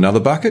to fill another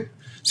bucket.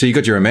 So you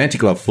got your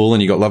romantic love full,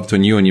 and you got love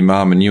between you and your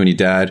mum and you and your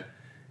dad.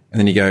 And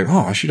then you go,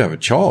 I should have a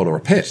child or a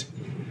pet.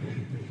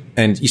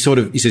 And he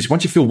says,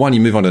 once you fill one, you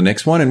move on to the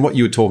next one. And what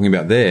you were talking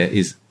about there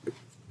is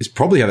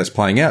probably how that's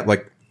playing out.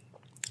 Like,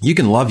 you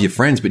can love your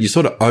friends, but you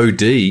sort of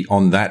OD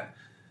on that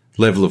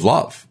level of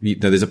love.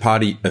 There's a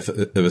party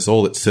of us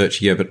all that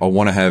search, but I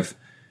want to have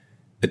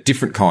a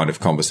different kind of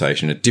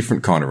conversation, a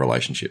different kind of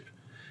relationship.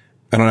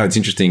 And I know it's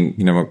interesting,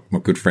 my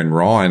good friend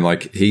Ryan,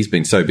 he's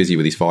been so busy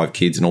with his 5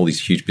 kids and all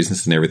these huge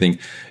businesses and everything.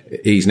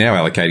 He's now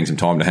allocating some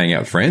time to hang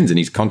out with friends, and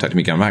he's contacted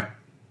me going, Mark,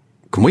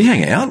 can we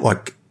hang out?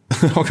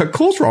 Of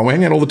course, Ryan, we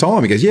hang out all the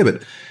time. He goes, yeah,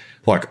 but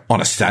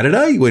on a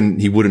Saturday when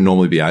he wouldn't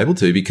normally be able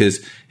to,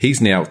 because he's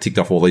now ticked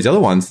off all these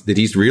other ones that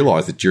he's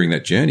realised that during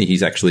that journey,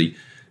 he's actually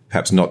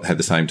perhaps not had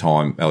the same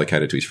time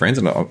allocated to his friends.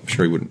 And I'm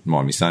sure he wouldn't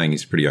mind me saying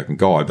he's a pretty open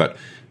guy, but,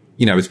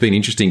 it's been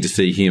interesting to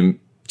see him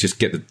just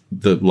get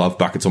the love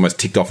buckets almost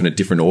ticked off in a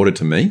different order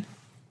to me.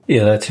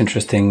 Yeah, that's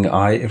interesting.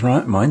 It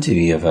reminds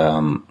me of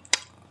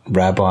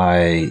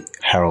Rabbi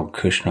Harold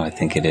Kushner, I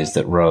think it is,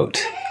 that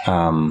wrote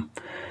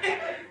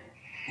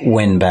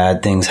When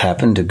Bad Things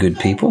Happen to Good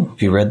People.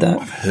 Have you read that?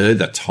 I've heard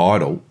that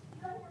title.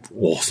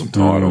 Awesome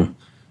title.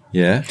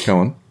 Yeah, go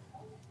on.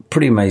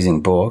 Pretty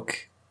amazing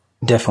book.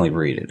 Definitely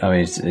read it.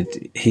 I mean,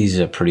 he's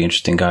a pretty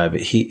interesting guy,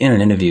 but in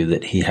an interview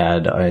that he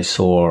had, I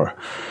saw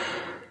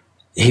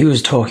he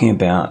was talking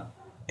about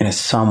in a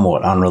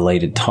somewhat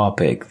unrelated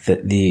topic,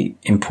 that the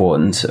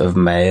importance of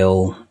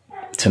male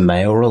to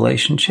male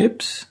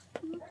relationships,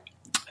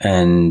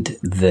 and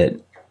that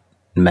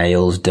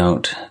males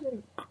don't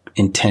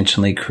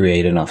intentionally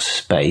create enough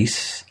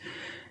space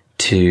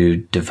to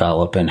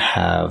develop and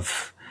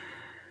have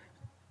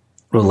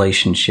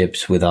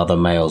relationships with other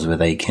males where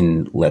they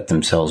can let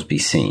themselves be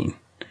seen.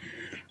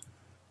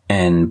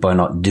 And by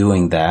not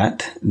doing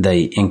that,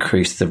 they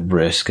increase the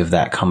risk of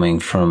that coming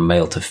from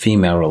male to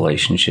female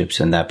relationships,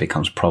 and that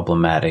becomes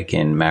problematic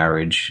in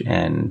marriage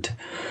and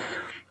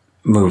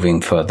moving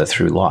further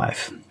through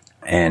life.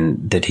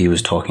 And that he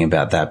was talking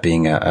about that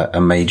being a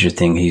major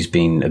thing he's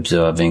been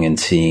observing and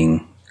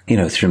seeing,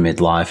 through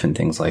midlife and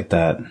things like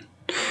that.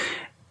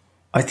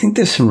 I think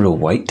there's some real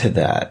weight to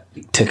that,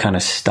 to kind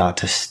of start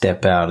to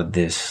step out of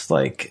this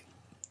like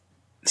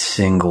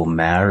single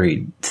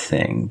married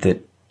thing,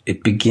 that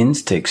it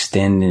begins to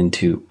extend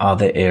into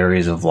other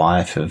areas of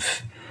life,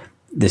 of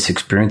this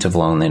experience of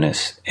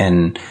loneliness.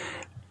 And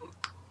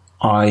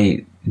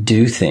I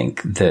do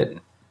think that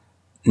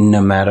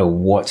no matter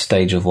what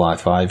stage of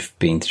life I've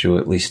been through,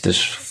 at least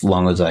as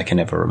long as I can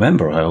ever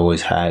remember, I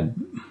always had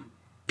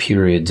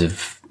periods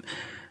of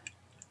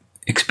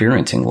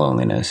experiencing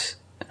loneliness,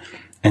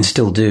 and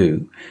still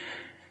do.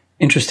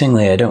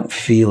 Interestingly, I don't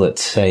feel it,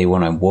 say,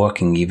 when I'm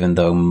working, even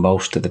though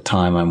most of the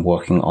time I'm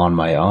working on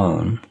my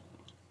own.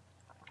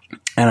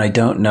 And I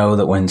don't know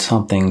that when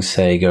something,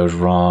 say, goes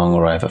wrong,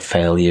 or I have a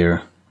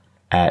failure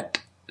at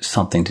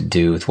something to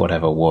do with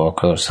whatever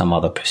work or some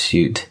other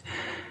pursuit,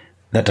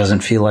 that doesn't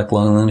feel like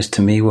loneliness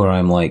to me, where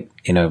I'm like,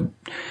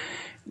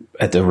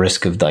 at the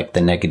risk of like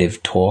the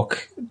negative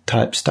talk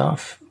type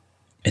stuff.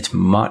 It's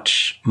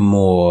much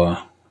more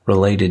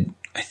related,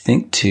 I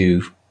think,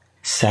 to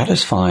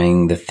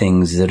satisfying the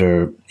things that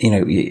are,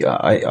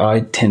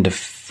 I tend to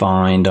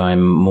find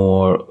I'm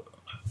more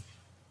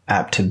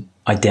apt to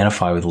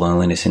identify with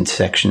loneliness in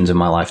sections of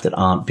my life that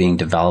aren't being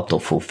developed or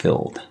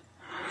fulfilled.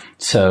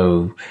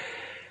 So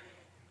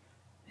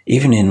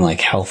even in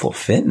like health or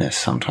fitness,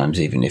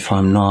 sometimes even if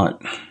I'm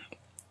not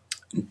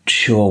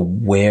sure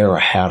where or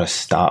how to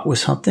start with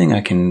something,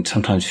 I can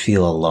sometimes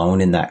feel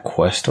alone in that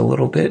quest a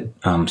little bit.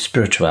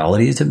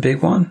 Spirituality is a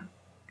big one.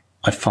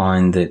 I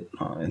find that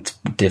it's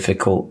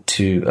difficult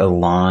to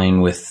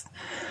align with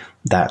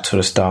that sort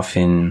of stuff.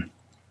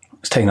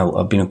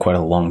 I've been on quite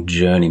a long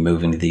journey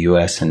moving to the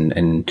US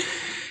and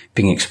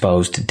being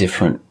exposed to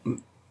different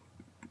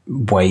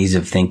ways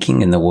of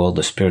thinking in the world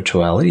of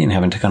spirituality, and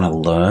having to kind of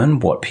learn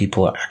what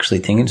people are actually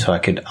thinking so I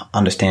could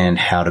understand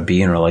how to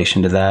be in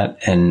relation to that,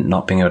 and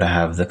not being able to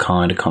have the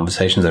kind of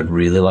conversations I'd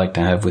really like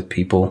to have with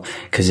people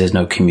because there's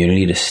no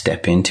community to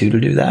step into to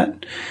do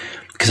that,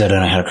 because I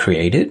don't know how to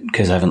create it,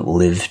 because I haven't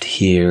lived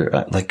here.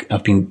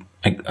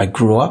 I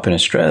grew up in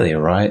Australia,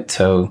 right?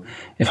 So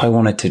if I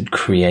wanted to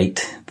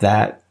create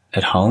that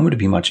at home, it'd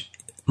be much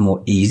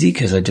more easy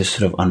because I just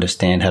sort of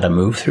understand how to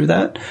move through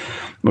that.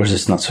 Whereas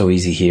it's not so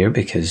easy here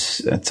because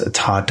it's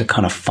hard to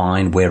kind of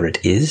find where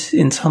it is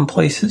in some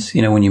places,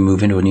 when you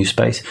move into a new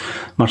space,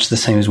 much the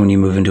same as when you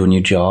move into a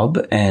new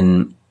job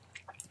and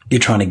you're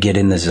trying to get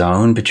in the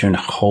zone, but you're in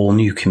a whole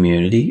new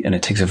community, and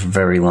it takes a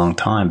very long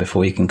time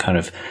before you can kind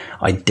of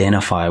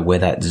identify where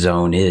that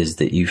zone is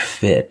that you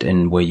fit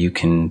and where you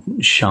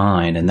can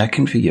shine. And that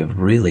can be a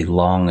really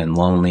long and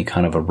lonely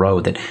kind of a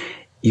road that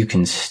you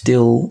can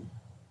still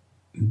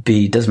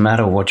be, doesn't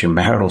matter what your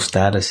marital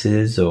status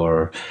is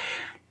or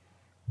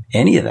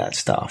any of that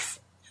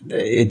stuff.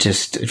 It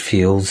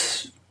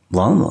feels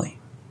lonely.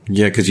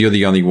 Yeah, because you're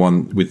the only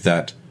one with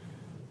that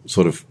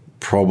sort of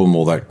problem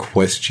or that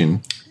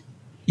question.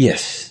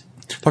 Yes.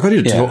 Like I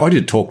did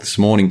a talk this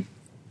morning,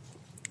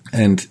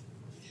 and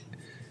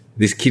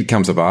this kid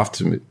comes up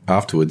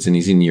afterwards, and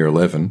he's in year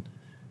 11,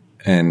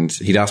 and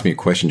he'd asked me a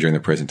question during the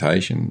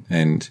presentation,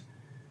 and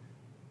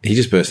he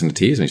just burst into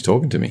tears when he's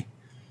talking to me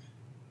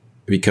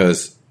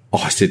because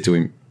I said to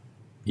him,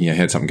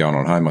 had something going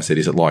on at home. I said,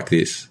 "Is it like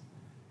this?"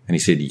 And he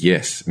said,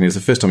 "Yes." And it was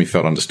the first time he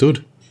felt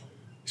understood.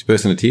 He's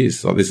burst into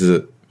tears. Like, this is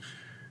a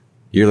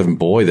year 11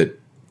 boy that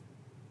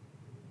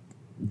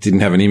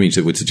didn't have an image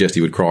that would suggest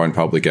he would cry in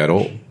public at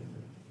all.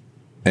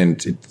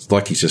 And it's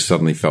like he's just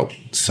suddenly felt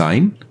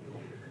sane,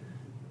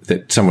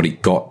 that somebody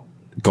got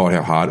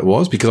how hard it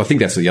was. Because I think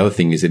that's the other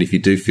thing, is that if you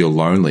do feel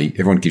lonely,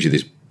 everyone gives you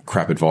this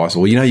crap advice.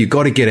 Well, you've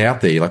got to get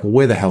out there. You're like, well,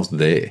 where the hell's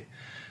there?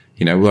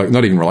 Like,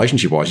 not even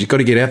relationship-wise. You've got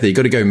to get out there. You've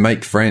got to go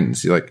make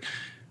friends. You're like,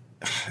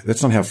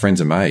 that's not how friends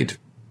are made.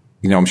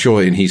 I'm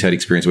sure he's had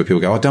experience where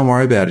people go, "Oh, don't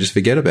worry about it, just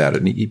forget about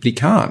it." But he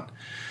can't.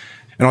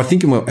 And I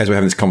think as we're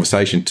having this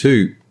conversation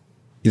too,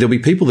 there'll be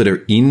people that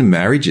are in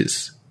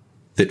marriages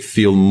that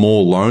feel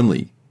more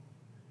lonely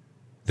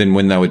than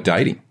when they were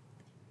dating.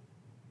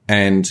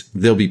 And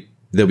there'll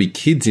be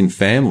kids in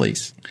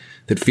families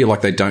that feel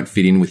like they don't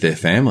fit in with their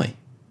family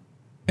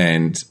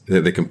and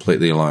that they're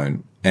completely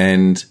alone.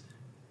 And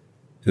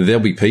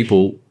there'll be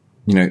people,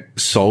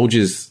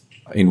 soldiers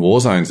in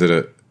war zones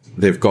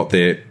they've got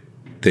their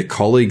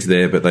colleagues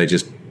there, but they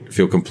just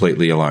feel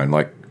completely alone.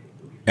 Well,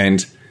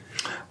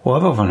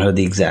 I've often heard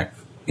the exact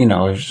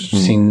I've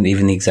seen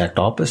even the exact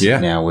opposite Yeah.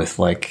 now with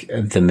like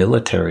the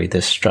military.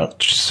 There's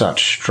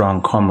such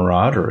strong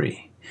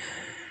camaraderie.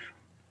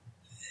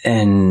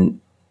 And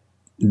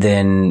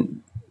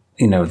then,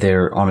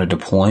 they're on a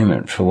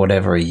deployment for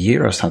whatever, a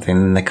year or something,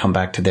 and then they come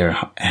back to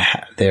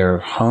their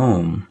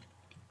home.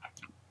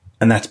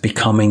 And that's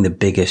becoming the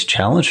biggest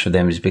challenge for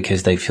them, is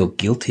because they feel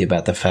guilty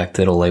about the fact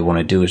that all they want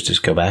to do is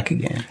just go back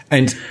again.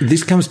 And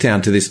this comes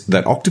down to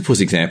that octopus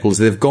example, is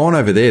they've gone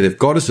over there, they've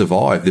got to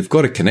survive, they've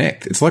got to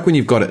connect. It's like when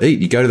you've got to eat.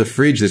 You go to the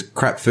fridge, there's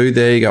crap food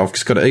there, you go, I've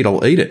just got to eat,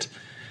 I'll eat it.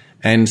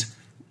 And,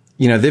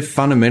 they've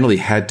fundamentally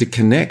had to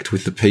connect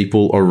with the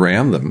people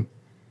around them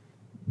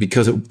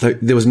because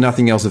there was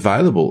nothing else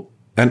available.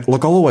 And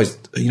like I'll always,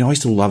 I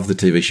used to love the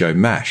TV show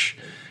MASH.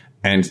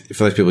 And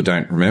for those people who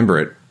don't remember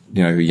it,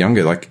 who are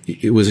younger, like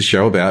it was a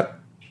show about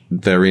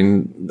they're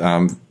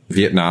in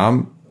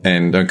Vietnam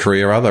and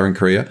Korea, they're in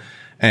Korea,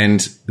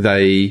 and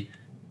they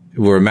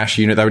were a MASH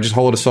unit. They were just a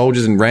whole lot of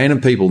soldiers and random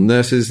people,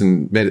 nurses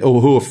and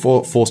who were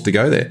forced to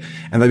go there,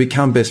 and they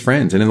become best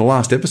friends. And in the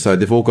last episode,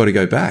 they've all got to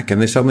go back, and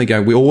they're suddenly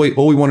going,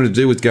 all we wanted to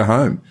do was go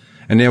home.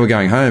 And now we're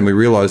going home. We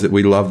realise that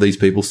we love these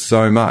people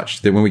so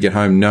much that when we get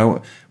home,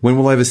 when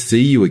will I ever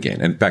see you again?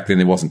 And back then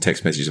there wasn't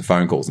text messages and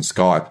phone calls and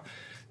Skype.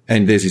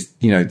 And there's this,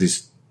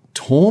 this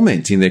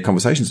torment in their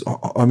conversations.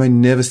 I may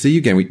never see you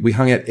again. We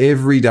hung out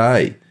every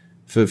day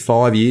for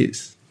 5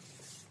 years.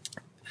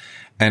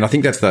 And I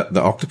think that's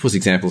the octopus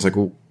example. It's like,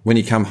 well, when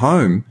you come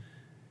home,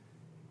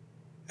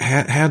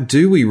 how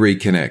do we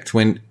reconnect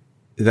when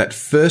that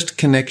first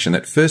connection,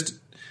 that first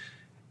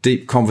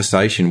deep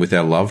conversation with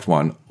our loved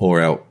one or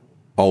our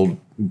old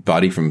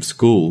buddy from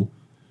school,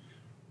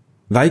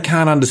 they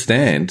can't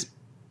understand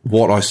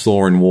what I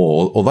saw in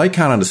war, or they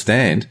can't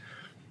understand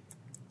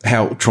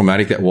how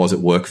traumatic that was at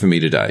work for me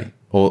today,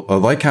 or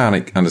they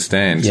can't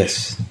understand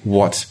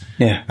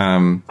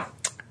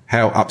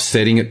how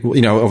upsetting it. I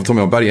was talking to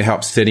my buddy how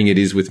upsetting it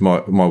is with my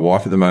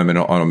wife at the moment,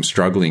 and I'm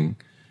struggling.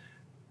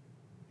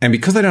 And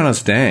because they don't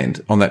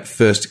understand on that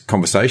first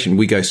conversation,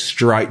 we go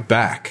straight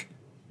back.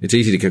 It's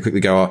easy to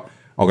quickly go,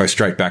 I'll go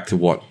straight back to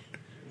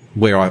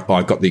where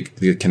I got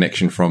the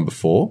connection from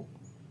before.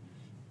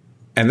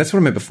 And that's what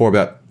I meant before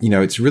about,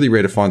 it's really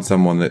rare to find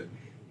someone that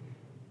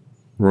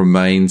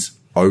remains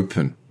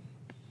open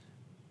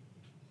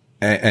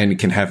and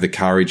can have the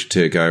courage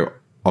to go,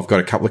 I've got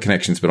a couple of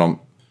connections, but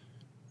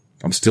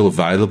I'm still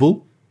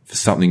available for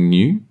something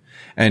new.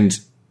 And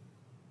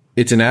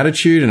it's an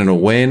attitude and an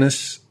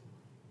awareness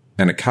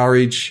and a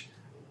courage,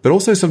 but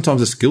also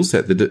sometimes a skill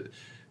set that,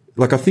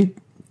 I think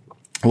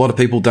a lot of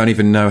people don't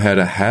even know how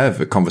to have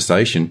a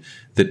conversation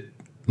that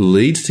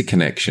leads to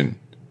connection.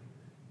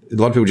 A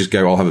lot of people just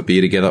go, I'll have a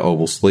beer together, or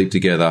we'll sleep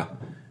together,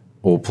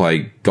 or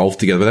play golf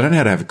together, but they don't know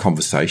how to have a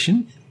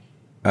conversation.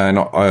 And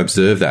I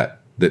observe that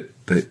they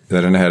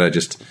don't know how to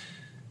just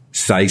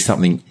say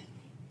something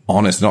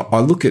honest. And I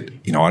look at,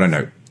 I don't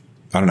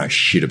know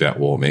shit about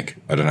war, Mick.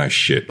 I don't know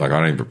shit. Like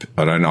I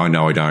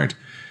don't.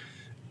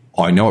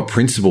 I know a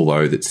principle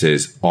though that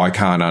says I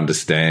can't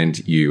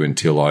understand you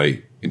until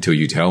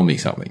you tell me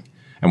something.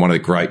 And one of the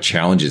great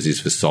challenges is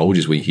for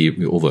soldiers. We hear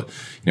all the,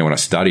 when I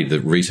studied, the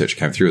research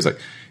came through. It was like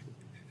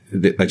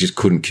they just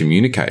couldn't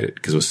communicate it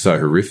because it was so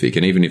horrific.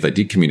 And even if they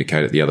did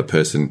communicate it, the other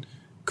person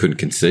couldn't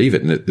conceive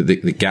it, and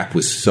the gap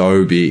was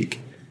so big.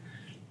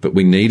 But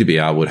we need to be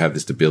able to have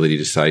this ability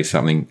to say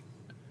something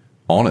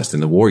honest.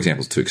 And the war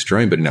example is too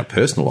extreme, but in our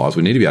personal lives,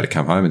 we need to be able to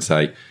come home and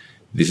say,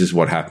 this is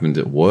what happened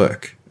at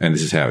work, and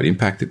this is how it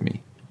impacted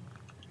me.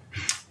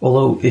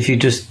 Although if you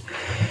just...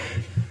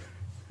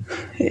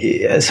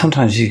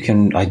 Sometimes you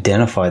can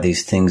identify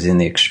these things in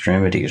the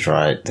extremities,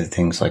 right? The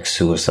things like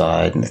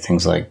suicide and the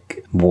things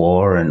like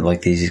war and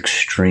like these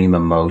extreme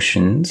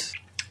emotions,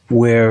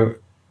 where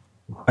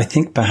I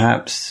think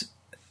perhaps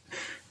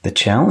the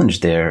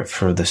challenge there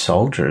for the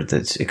soldier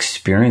that's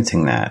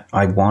experiencing that,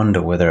 I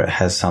wonder whether it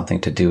has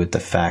something to do with the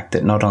fact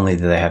that not only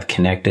do they have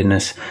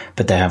connectedness,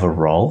 but they have a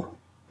role,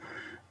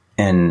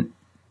 and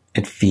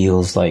it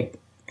feels like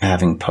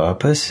having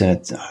purpose. And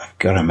I've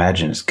got to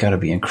imagine it's got to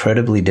be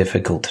incredibly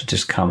difficult to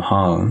just come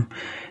home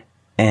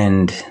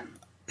and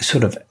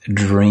sort of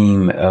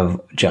dream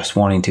of just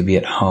wanting to be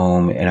at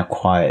home in a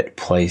quiet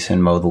place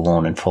and mow the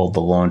lawn and fold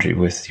the laundry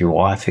with your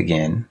wife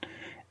again,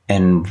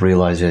 and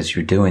realize as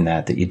you're doing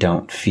that you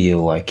don't feel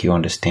like you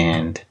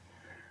understand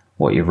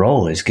what your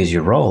role is, because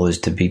your role is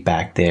to be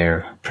back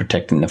there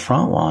protecting the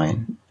front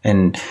line.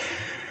 And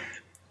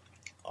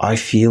I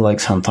feel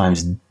like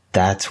sometimes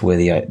that's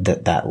where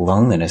that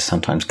loneliness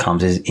sometimes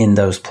comes, is in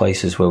those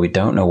places where we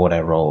don't know what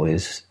our role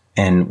is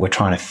and we're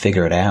trying to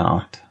figure it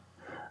out.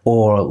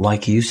 Or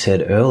like you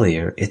said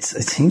earlier, it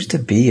seems to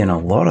be in a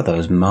lot of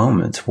those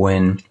moments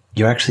when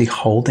you're actually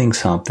holding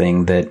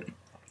something that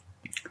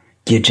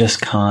you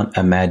just can't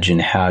imagine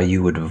how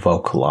you would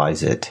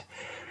vocalize it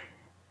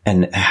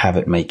and have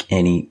it make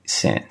any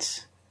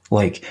sense.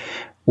 Like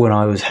when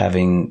I was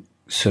having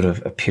sort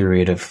of a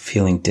period of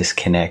feeling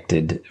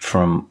disconnected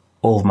from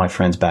all of my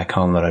friends back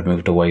home that I'd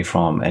moved away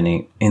from,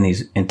 and in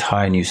these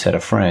entire new set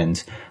of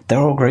friends they're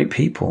all great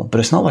people,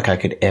 but it's not like I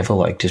could ever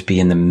like just be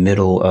in the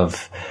middle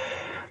of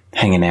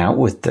hanging out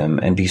with them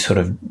and be sort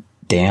of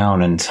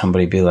down and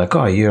somebody be like,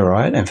 oh, you're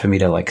right. And for me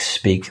to like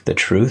speak the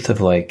truth of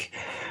like,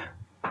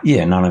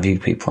 yeah, none of you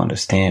people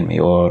understand me,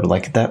 or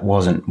like that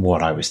wasn't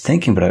what I was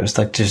thinking, but I was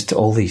like just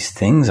all these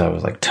things I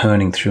was like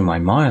turning through my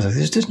mind. I was like,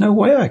 there's just no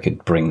way I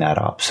could bring that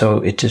up. So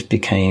it just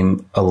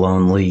became a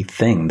lonely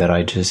thing that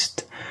I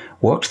just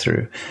worked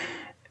through.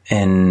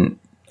 And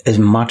as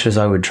much as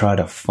I would try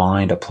to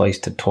find a place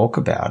to talk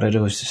about it,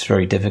 it was just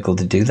very difficult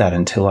to do that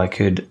until I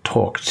could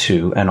talk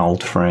to an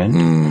old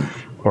friend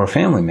or a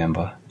family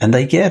member, and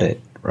they get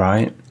it,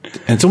 right?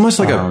 And it's almost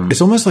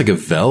like a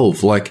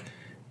valve. Like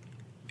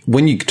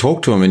when you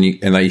talk to them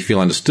and they feel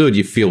understood,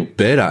 you feel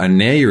better, and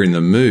now you're in the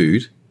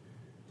mood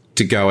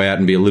to go out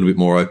and be a little bit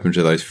more open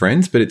to those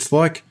friends. But it's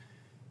like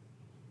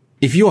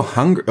if you're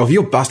hungry, or if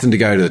you're busting to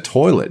go to the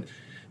toilet,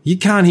 you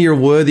can't hear a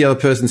word the other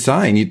person's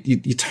saying.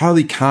 You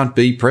totally can't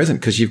be present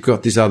because you've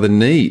got this other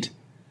need.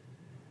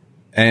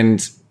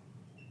 And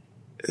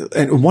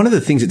one of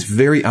the things that's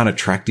very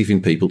unattractive in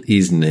people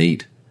is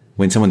need,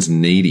 when someone's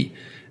needy.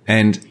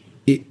 And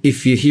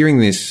if you're hearing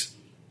this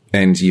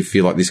and you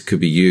feel like this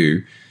could be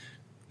you,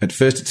 at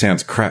first it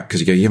sounds crap because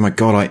you go, yeah, my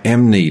God, I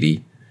am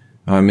needy.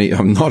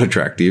 I'm not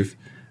attractive.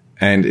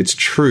 And it's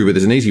true, but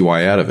there's an easy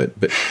way out of it.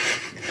 But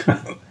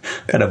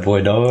Got a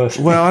boy dog.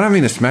 Well, I don't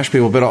mean to smash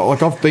people, but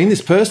I've been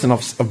this person.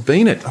 I've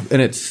been it,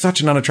 and it's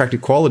such an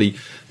unattractive quality.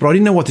 But I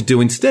didn't know what to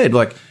do instead.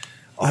 Like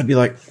I'd be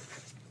like,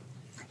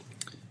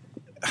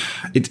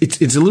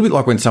 it's a little bit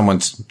like when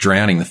someone's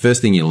drowning. The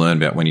first thing you learn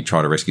about when you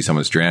try to rescue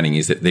someone that's drowning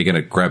is that they're going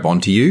to grab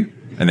onto you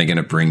and they're going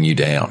to bring you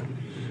down.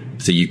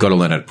 So you've got to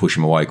learn how to push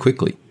them away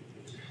quickly.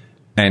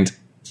 And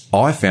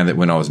I found that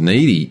when I was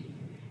needy,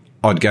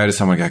 I'd go to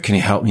someone and go, "Can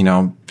you help me? You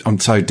know, I'm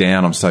so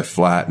down. I'm so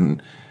flat."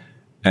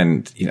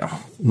 And, you know,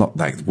 not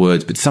like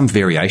words, but some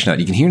variation of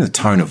that. You can hear in the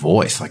tone of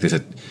voice, like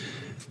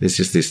there's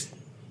just this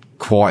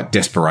quiet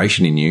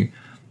desperation in you.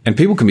 And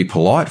people can be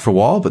polite for a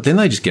while, but then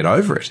they just get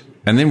over it.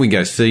 And then we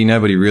go, see,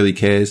 nobody really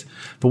cares.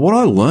 But what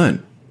I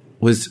learned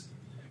was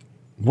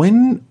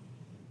when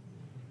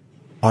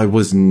I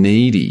was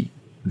needy,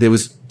 there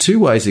was two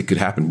ways it could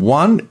happen.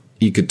 One,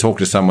 you could talk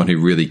to someone who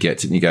really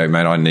gets it and you go,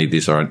 "Man, I need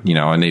this," or, you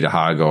know, "I need a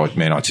hug," or,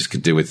 "Man, I just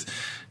could do with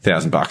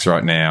 $1,000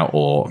 right now,"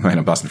 or, "Man,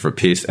 I'm busting for a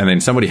piss." And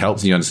then somebody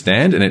helps and you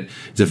understand, and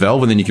it's a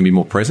valve, and then you can be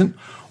more present.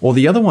 Or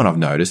the other one I've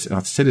noticed, and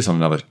I've said this on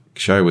another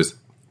show, was,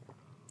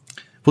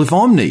 well, if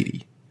I'm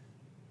needy,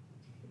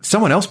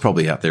 someone else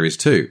probably out there is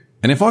too.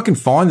 And if I can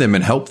find them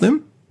and help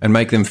them and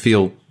make them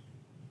feel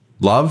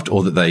loved,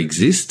 or that they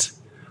exist,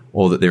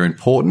 or that they're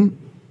important,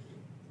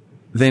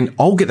 then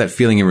I'll get that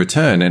feeling in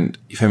return. And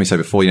you've heard me say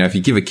before, you know, if you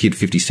give a kid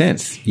 50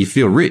 cents, you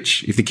feel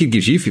rich. If the kid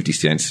gives you 50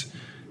 cents,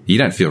 you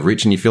don't feel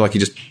rich and you feel like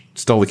you just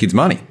stole the kid's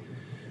money.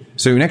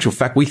 So in actual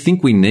fact, we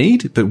think we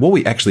need, but what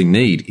we actually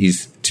need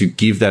is to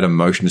give that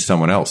emotion to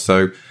someone else.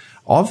 So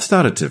I've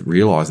started to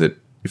realize that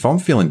if I'm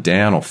feeling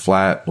down or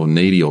flat or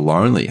needy or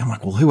lonely, I'm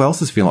like, well, who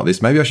else is feeling like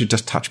this? Maybe I should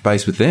just touch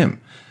base with them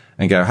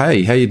and go,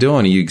 "Hey, how you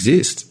doing? You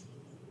exist."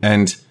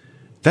 And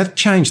that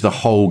changed the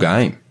whole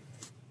game.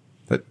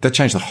 That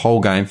changed the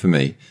whole game for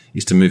me,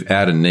 is to move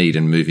out of need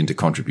and move into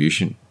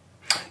contribution.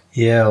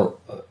 Yeah,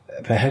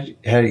 but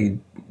how do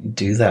you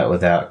do that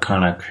without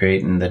kind of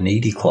creating the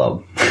needy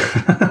club?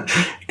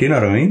 Do you know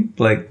what I mean?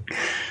 Like,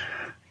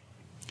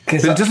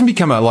 but it doesn't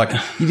become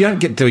you don't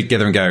get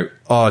together and go,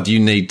 "Oh, do you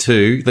need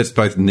to? Let's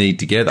both need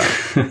together."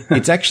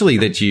 It's actually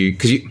that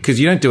because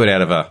you don't do it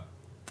out of a.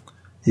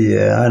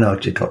 Yeah, I know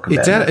what you're talking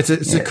about.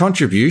 It's a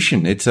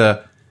contribution. It's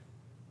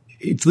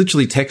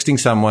literally texting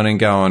someone and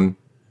going.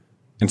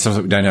 And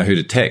sometimes we don't know who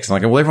to text.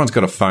 Like, well, everyone's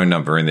got a phone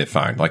number in their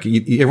phone. Like,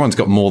 everyone's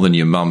got more than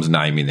your mum's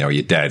name in there or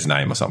your dad's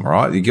name or something,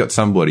 right? You got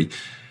somebody.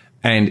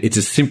 And it's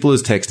as simple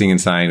as texting and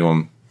saying to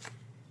them,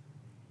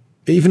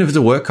 even if it's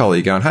a work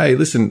colleague, going, "Hey,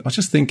 listen, I was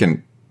just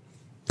thinking,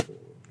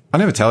 I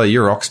never tell you,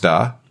 you're a rock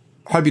star.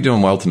 Hope you're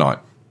doing well tonight.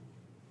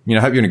 You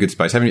know, hope you're in a good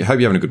space. Hope you're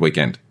having a good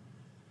weekend."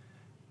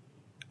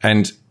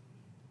 And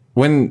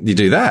when you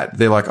do that,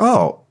 they're like,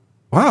 "Oh,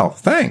 wow,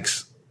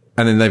 thanks."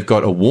 And then they've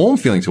got a warm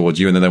feeling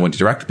towards you, and then they want to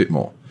interact a bit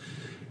more.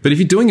 But if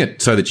you're doing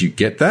it so that you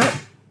get that,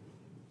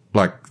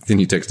 like, then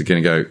you text again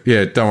and go,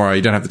 "Yeah, don't worry,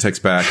 you don't have to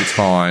text back. It's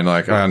fine.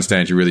 Like, I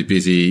understand you're really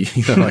busy."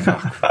 You know, like, oh,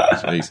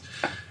 jeez.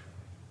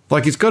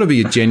 Like, it's got to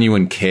be a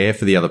genuine care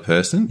for the other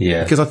person.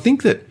 Yeah. Because I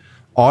think that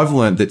I've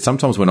learned that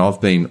sometimes when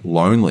I've been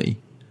lonely,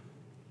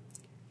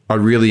 I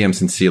really am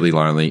sincerely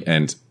lonely,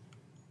 and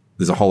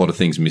there's a whole lot of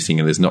things missing,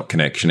 and there's not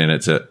connection, and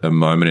it's a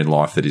moment in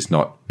life that is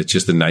not, it's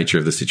just the nature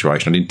of the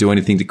situation. I didn't do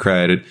anything to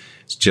create it.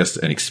 It's just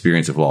an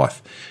experience of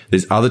life.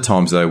 There's other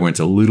times, though, when it's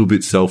a little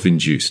bit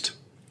self-induced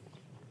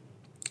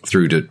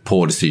through to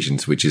poor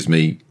decisions, which is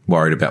me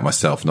worried about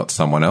myself, not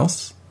someone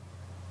else.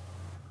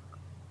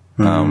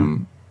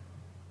 Mm-hmm.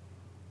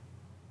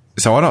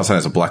 So I'm not saying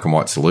it's a black and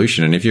white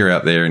solution. And if you're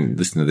out there and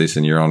listening to this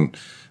and you're on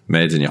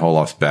meds and your whole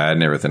life's bad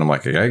and everything, I'm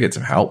like, go get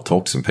some help,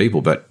 talk to some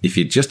people. But if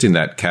you're just in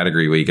that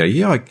category where you go,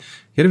 "Yeah, I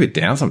get a bit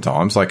down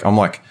sometimes," like, I'm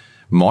like,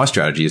 my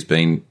strategy has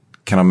been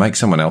can I make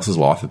someone else's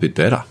life a bit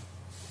better?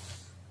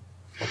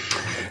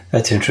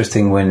 That's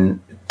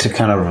interesting. To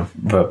kind of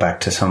revert back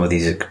to some of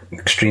these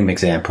extreme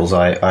examples,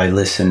 I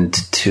listened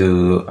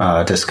to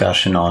a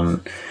discussion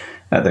on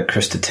that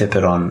Krista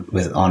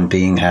Tippett on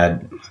Being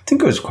had. I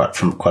think it was quite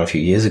a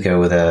few years ago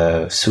with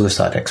a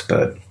suicide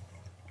expert.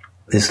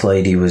 This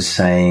lady was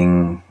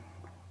saying,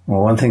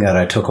 well, one thing that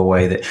I took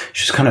away, that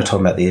she was kind of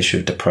talking about the issue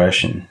of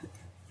depression.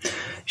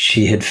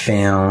 She had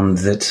found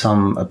that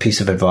a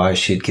piece of advice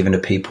she had given to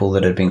people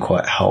that had been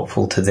quite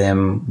helpful to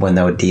them when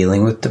they were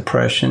dealing with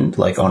depression,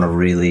 like on a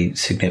really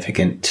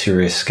significant,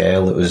 serious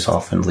scale that was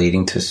often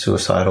leading to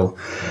suicidal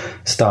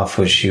stuff,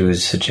 was she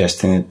was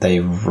suggesting that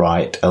they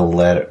write a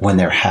letter, when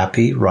they're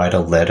happy, write a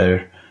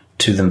letter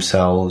to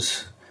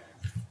themselves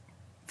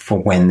for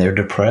when they're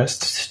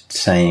depressed,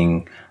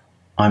 saying,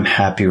 I'm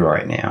happy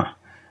right now,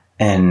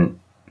 and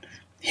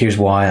here's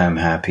why I'm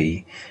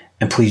happy,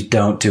 and please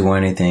don't do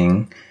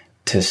anything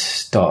to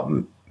stop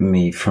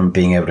me from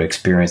being able to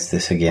experience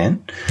this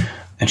again.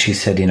 And she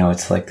said,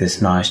 it's like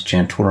this nice,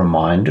 gentle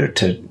reminder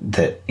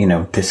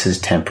that this is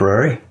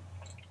temporary.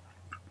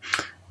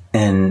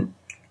 And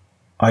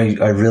I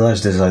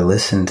realized as I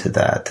listened to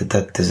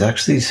that there's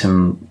actually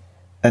some,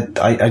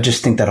 I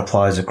just think that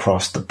applies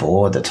across the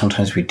board, that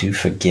sometimes we do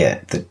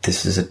forget that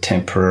this is a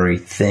temporary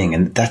thing.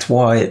 And that's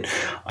why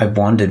I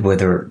wondered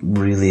whether it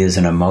really is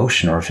an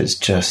emotion or if it's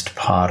just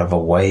part of a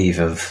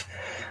wave of,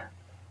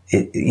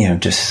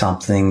 just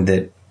something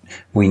that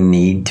we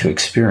need to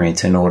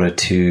experience in order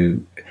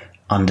to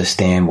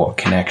understand what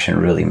connection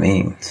really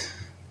means.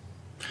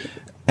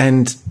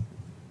 And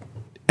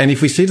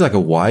if we see it like a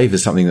wave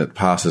as something that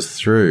passes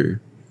through,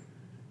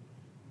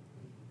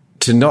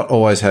 to not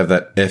always have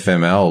that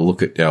FML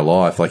look at our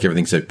life like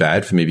everything's so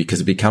bad for me,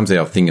 because it becomes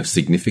our thing of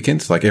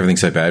significance. Like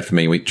everything's so bad for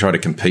me. We try to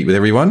compete with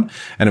everyone,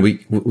 and we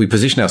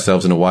position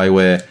ourselves in a way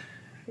where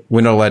we're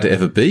not allowed to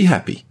ever be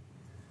happy,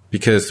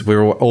 because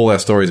we're all our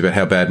stories about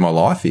how bad my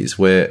life is.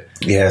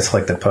 It's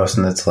like the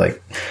person that's like,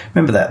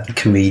 remember that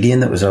comedian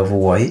that was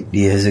overweight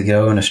years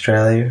ago in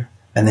Australia,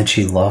 and then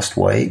she lost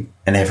weight,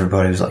 and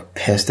everybody was like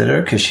pissed at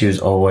her because she was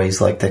always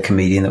like the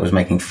comedian that was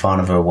making fun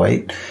of her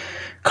weight,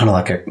 kind of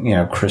like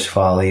a Chris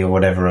Farley or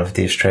whatever of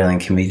the Australian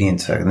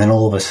comedians. And then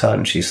all of a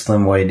sudden she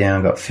slimmed way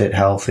down, got fit,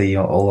 healthy,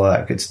 all of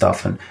that good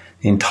stuff, and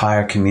the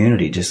entire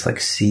community just like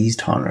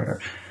seized on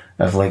her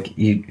of like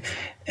you.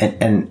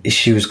 And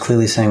she was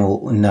clearly saying,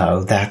 well,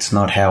 no, that's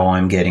not how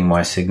I'm getting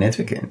my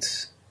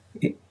significance.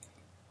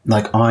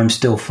 Like, I'm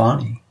still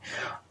funny,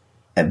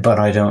 but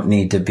I don't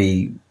need to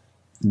be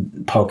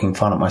poking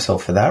fun at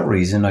myself for that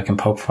reason. I can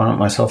poke fun at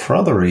myself for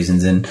other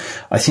reasons. And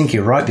I think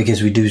you're right,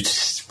 because we do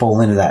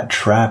fall into that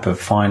trap of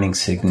finding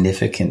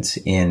significance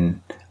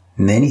in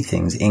many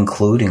things,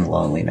 including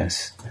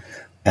loneliness.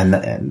 And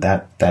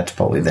that's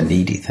probably the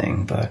needy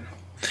thing,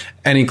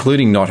 And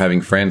including not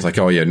having friends, like,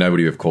 oh, yeah,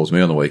 nobody ever calls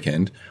me on the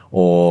weekend.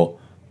 Or,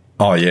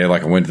 oh, yeah,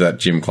 like I went to that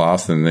gym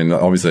class and then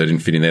obviously I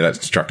didn't fit in there. That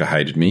instructor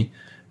hated me.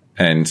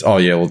 And, oh,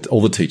 yeah, well, all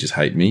the teachers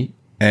hate me.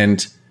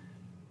 And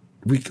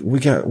we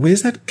go,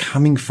 where's that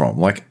coming from?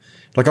 Like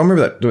I remember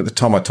that at the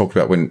time I talked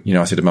about when,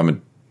 I said to Mum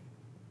and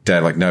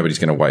Dad, like, nobody's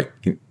going to wake,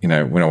 when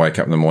I wake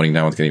up in the morning,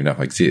 no one's going to even know if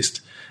I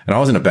exist. And I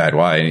was in a bad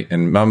way.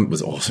 And Mum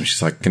was awesome.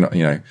 She's like,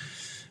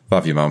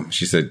 love you, Mum.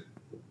 She said,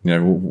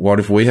 what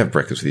if we have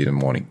breakfast with you in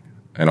the morning?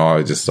 And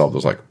I just stopped. I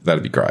was like,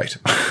 that'd be great.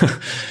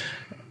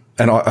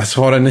 And that's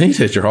what I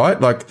needed,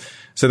 right? Like,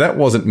 so that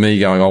wasn't me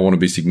going, I want to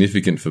be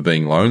significant for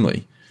being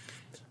lonely.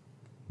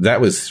 That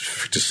was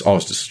just, I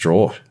was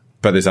distraught.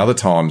 But there's other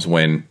times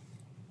when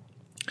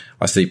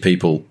I see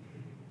people,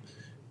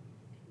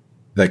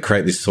 they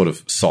create this sort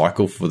of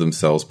cycle for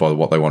themselves by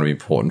what they want to be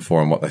important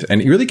for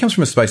and it really comes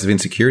from a space of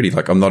insecurity.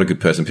 Like, I'm not a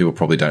good person. People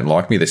probably don't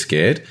like me. They're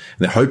scared. And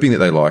they're hoping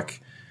that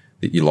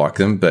you like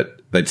them,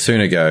 but they'd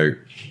sooner go,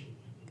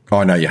 oh,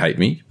 I know you hate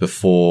me,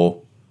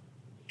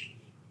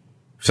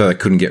 so they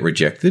couldn't get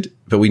rejected.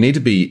 But we need to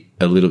be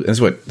a little, that's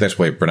where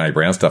Brene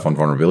Brown stuff on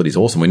vulnerability is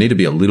awesome. We need to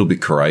be a little bit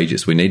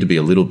courageous. We need to be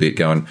a little bit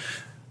going,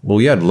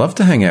 well, yeah, I'd love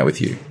to hang out with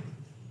you.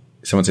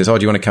 Someone says, oh,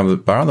 do you want to come to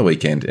the bar on the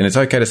weekend? And it's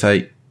okay to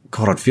say,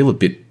 God, I'd feel a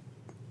bit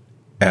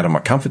out of my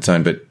comfort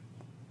zone, but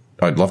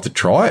I'd love to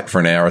try it for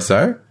an hour or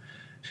so,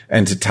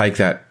 and to take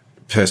that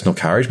personal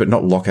courage, but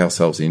not lock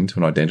ourselves into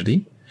an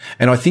identity.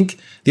 And I think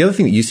the other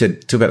thing that you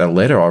said too about that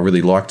letter, I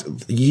really liked.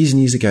 Years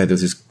and years ago, there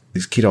was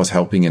this kid I was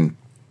helping, and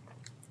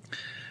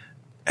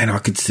I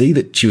could see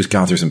that she was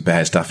going through some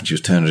bad stuff and she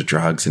was turning to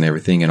drugs and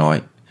everything. And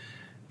I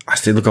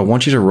said, look, I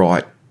want you to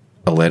write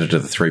a letter to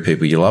the 3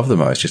 people you love the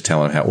most, just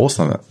telling them how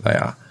awesome they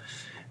are.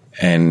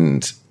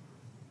 And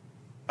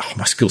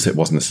my skill set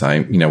wasn't the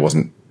same,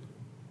 wasn't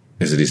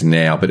as it is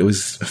now, but it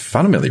was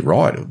fundamentally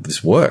right.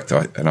 This worked.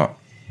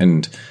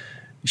 And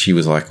she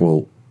was like,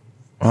 well,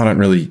 I don't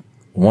really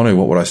want to,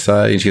 what would I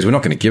say? And she goes, we're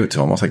not going to give it to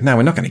them. I was like, no,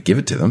 we're not going to give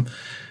it to them.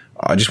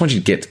 I just want you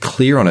to get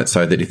clear on it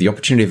so that if the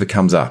opportunity ever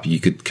comes up, you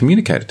could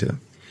communicate it to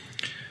them.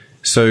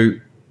 So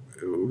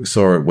we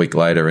saw her a week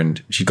later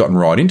and she'd gotten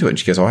right into it. And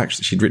she goes,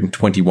 she'd written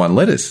 21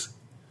 letters.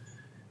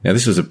 Now,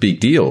 this was a big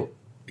deal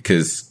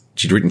because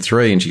she'd written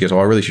 3 and she goes,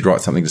 I really should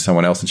write something to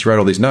someone else. And she wrote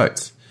all these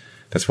notes.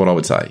 That's what I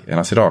would say. And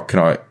I said, can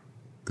I?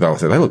 I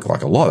said, they look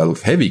like a lot. They look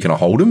heavy. Can I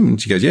hold them?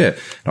 And she goes, yeah.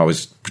 And I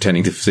was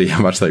pretending to see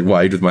how much they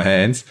weighed with my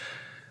hands.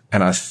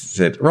 And I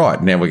said,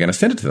 right, now we're going to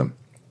send it to them.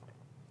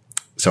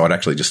 So I'd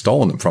actually just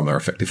stolen them from her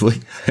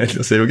effectively. And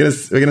I said, we're going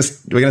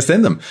to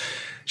send them.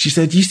 She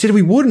said, you said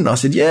we wouldn't. I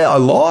said, yeah, I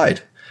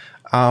lied.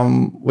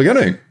 We're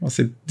going to. I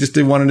said, just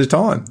do one at a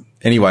time.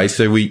 Anyway,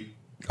 so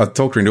I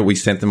talked her into it. We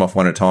sent them off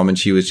one at a time, and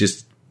she was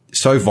just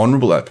so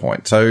vulnerable at that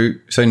point, so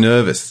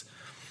nervous.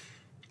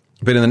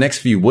 But in the next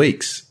few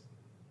weeks,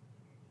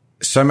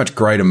 so much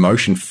great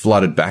emotion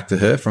flooded back to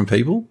her from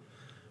people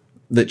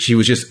that she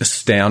was just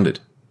astounded.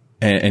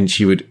 And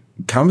she would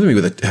come to me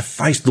with her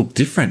face looked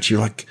different. She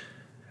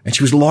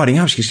was lighting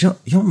up. She goes,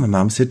 you know what my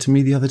mum said to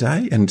me the other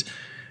day? And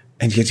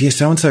she goes, yeah,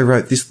 so-and-so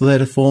wrote this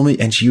letter for me.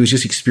 And she was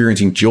just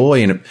experiencing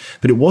joy.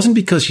 But it wasn't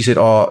because she said,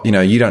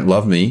 you don't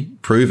love me,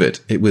 prove it.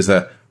 It was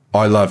I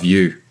love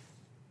you.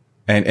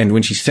 And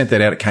when she sent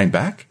that out, it came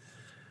back.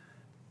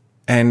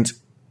 And,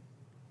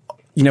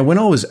 when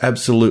I was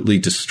absolutely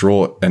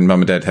distraught and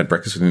mum and dad had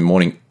breakfast with me in the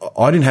morning,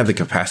 I didn't have the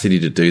capacity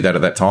to do that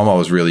at that time. I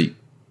was really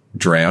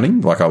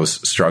drowning, like I was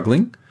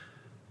struggling.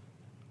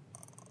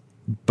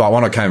 But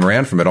when I came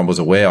around from it, I was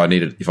aware I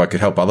needed, if I could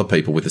help other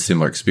people with a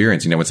similar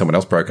experience, when someone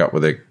else broke up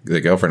with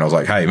their girlfriend, I was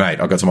like, hey, mate,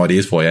 I've got some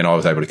ideas for you. And I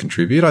was able to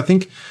contribute. I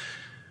think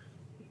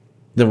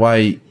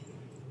the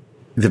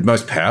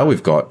most power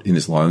we've got in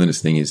this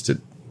loneliness thing is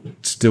to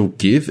still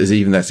give, as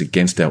even that's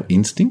against our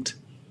instinct.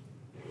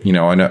 I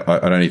know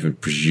I don't even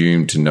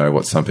presume to know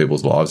what some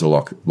people's lives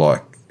are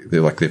like. They're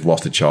like they've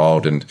lost a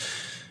child and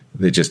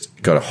they've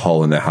just got a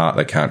hole in their heart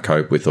they can't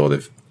cope with, or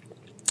they've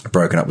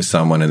broken up with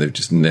someone and they've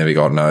just never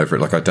gotten over it.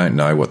 Like, I don't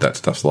know what that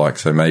stuff's like.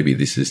 So maybe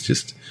this is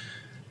just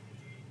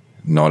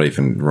not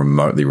even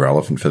remotely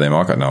relevant for them.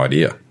 I got no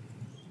idea.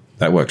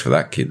 That worked for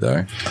that kid,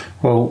 though.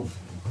 Well,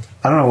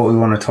 I don't know what we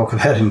want to talk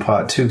about in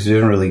part 2 because we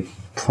didn't really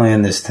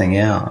plan this thing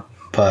out.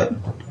 But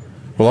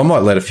well, I might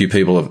let a few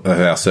people of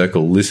our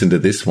circle listen to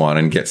this one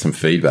and get some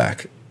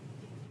feedback,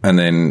 and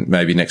then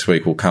maybe next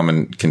week we'll come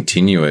and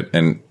continue it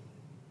and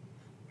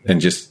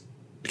just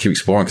keep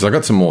exploring, because I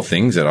got some more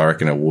things that I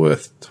reckon are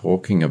worth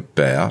talking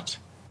about.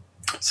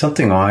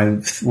 Something I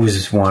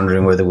was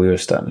wondering whether we were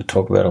starting to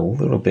talk about a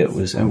little bit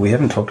was, and we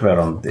haven't talked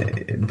about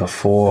it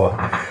before.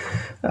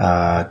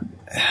 I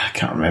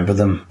can't remember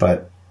them,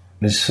 but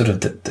there's sort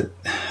of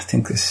I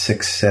think there's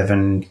 6,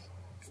 7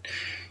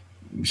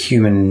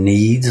 human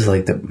needs,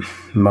 like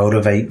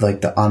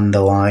the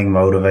underlying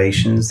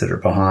motivations that are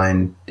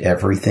behind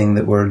everything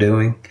that we're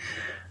doing.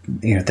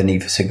 The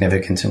need for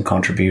significance and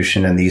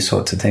contribution and these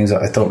sorts of things.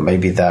 I thought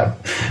maybe that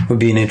would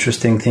be an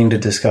interesting thing to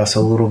discuss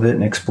a little bit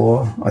and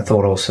explore. I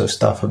thought also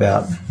stuff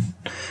about,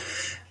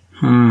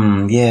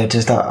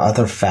 just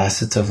other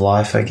facets of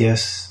life, I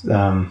guess,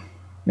 in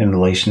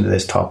relation to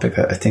this topic.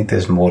 I think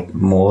there's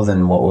more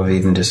than what we've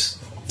even just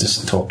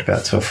talked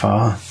about so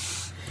far.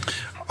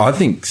 I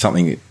think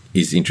something that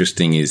is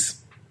interesting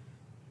is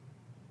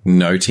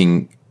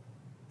noting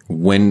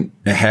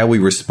how we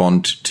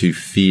respond to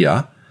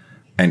fear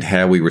and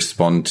how we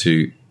respond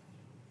to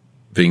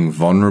being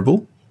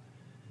vulnerable,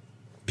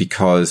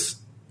 because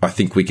I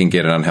think we can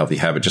get an unhealthy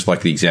habit, just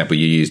like the example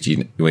you used,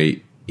 where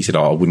you said,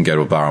 I wouldn't go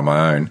to a bar on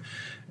my own,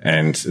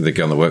 and the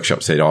girl in the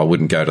workshop said, I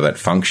wouldn't go to that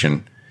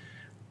function.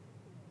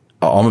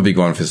 I'm a big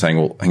one for saying,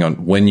 well, hang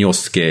on, when you're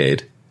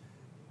scared,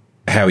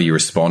 how are you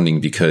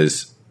responding?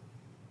 Because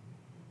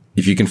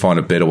if you can find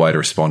a better way to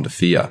respond to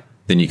fear,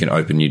 then you can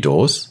open new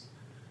doors.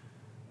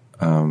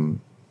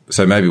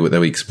 So maybe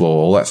we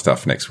explore all that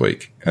stuff next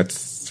week.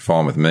 That's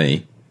fine with me.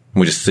 And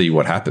we'll just see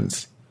what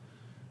happens.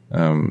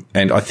 And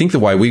I think the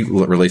way we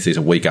release these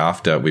a week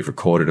after we've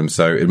recorded them,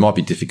 so it might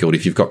be difficult.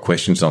 If you've got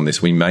questions on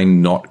this, we may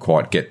not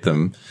quite get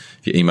them.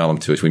 If you email them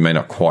to us, we may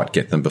not quite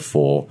get them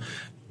before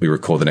we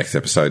record the next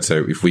episode.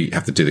 So if we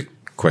have to do the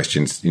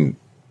questions in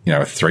a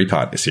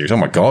 3-part series, oh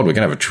my God, we're going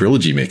to have a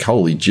trilogy, Mick.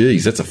 Holy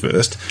jeez, that's a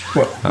first.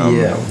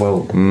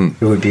 Well,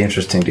 it would be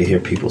interesting to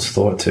hear people's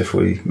thoughts if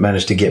we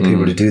managed to get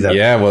people to do that.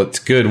 Yeah, well, it's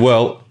good.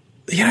 Well,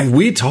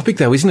 weird topic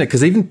though, isn't it?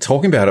 Because even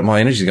talking about it, my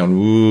energy's gone,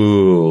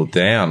 ooh,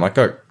 down. Like,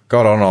 I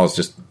got on, I was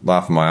just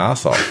laughing my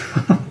ass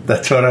off.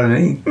 That's what I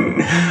mean.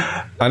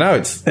 I know,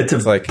 it's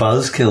like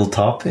buzzkill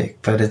topic,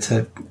 but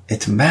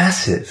it's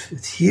massive.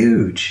 It's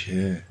huge.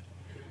 Yeah.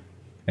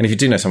 And if you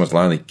do know someone's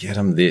lonely, get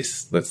them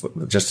this.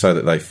 Just so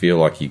that they feel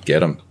like you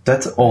get them.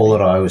 That's all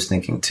that I was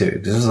thinking too.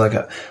 This is like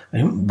I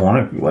didn't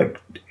want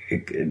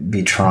to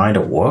be trying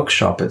to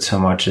workshop it so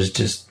much as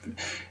just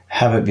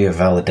have it be a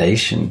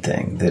validation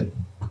thing. That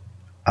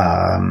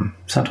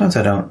sometimes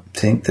I don't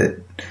think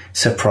that,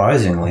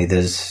 surprisingly,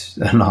 there's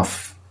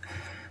enough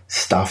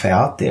stuff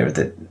out there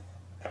that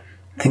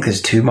I think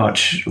there's too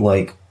much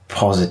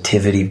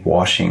positivity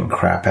washing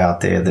crap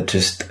out there that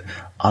just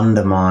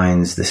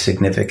undermines the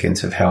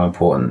significance of how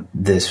important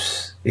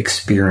this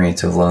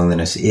experience of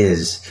loneliness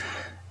is.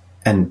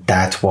 And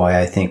that's why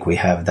I think we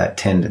have that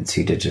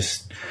tendency to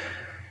just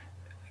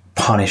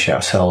punish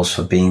ourselves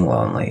for being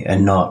lonely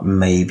and not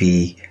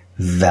maybe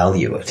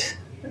value it.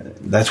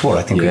 that's what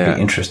I think would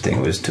be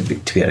interesting, was to be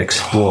able to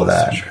explore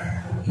that.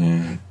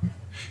 Yeah.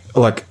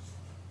 Like,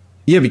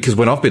 yeah, because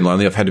when I've been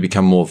lonely, I've had to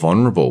become more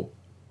vulnerable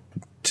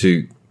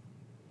to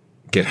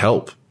get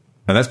help.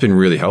 And that's been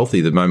really healthy.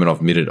 The moment I've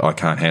admitted I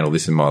can't handle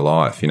this in my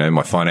life,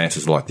 my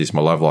finances are like this,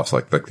 my love life's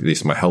like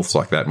this, my health's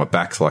like that, my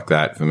back's like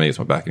that. For me, it's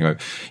my back.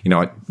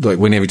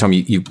 Every time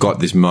you've got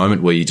this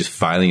moment where you're just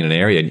failing in an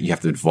area and you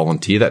have to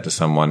volunteer that to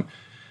someone,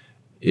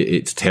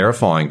 it's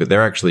terrifying. But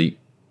they're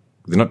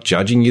not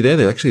judging you there.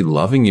 They're actually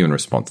loving you in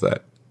response to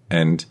that.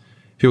 And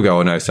people go,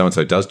 oh no,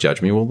 so-and-so does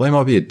judge me. Well, they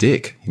might be a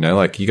dick. You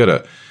got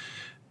to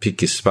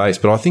pick your space.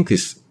 But I think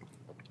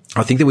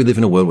that we live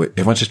in a world where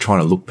everyone's just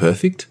trying to look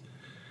perfect.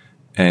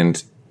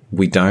 And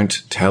we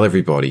don't tell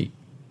everybody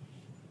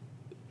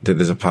that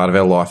there's a part of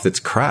our life that's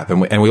crap.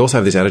 And we also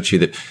have this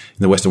attitude that in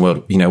the Western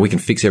world, we can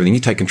fix everything. You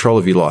take control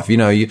of your life.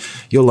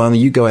 You're lonely,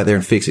 you go out there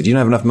and fix it. You don't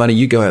have enough money,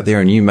 you go out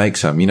there and you make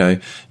some. You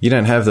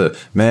don't have the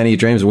man of your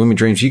dreams or women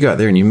dreams, you go out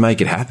there and you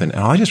make it happen. And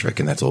I just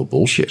reckon that's all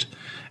bullshit.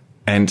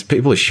 And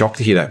people are shocked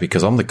to hear that,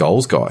 because I'm the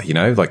goals guy,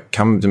 like,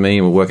 come to me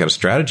and we'll work out a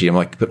strategy. I'm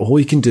like, but all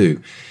you can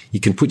do, you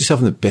can put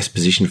yourself in the best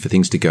position for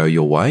things to go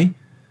your way.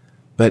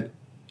 But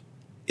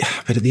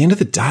at the end of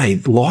the day,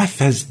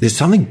 there's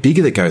something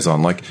bigger that goes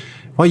on. Like,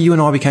 why you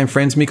and I became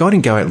friends, Mick, I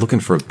didn't go out looking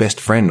for a best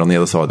friend on the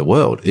other side of the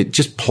world. It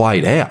just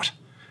played out.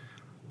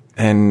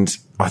 And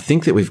I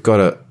think that we've got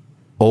to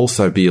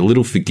also be a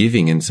little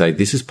forgiving and say,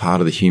 this is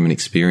part of the human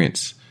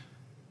experience.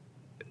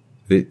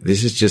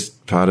 This is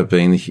just part of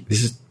being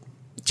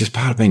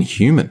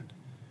human.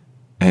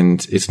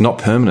 And it's not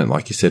permanent,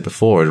 like you said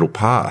before. It'll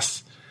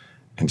pass.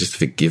 And just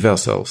forgive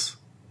ourselves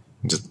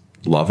and just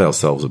love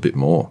ourselves a bit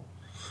more.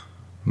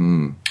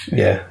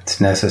 Yeah, it's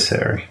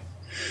necessary.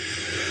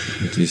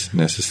 It is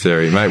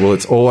necessary, mate. Well,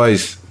 it's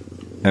always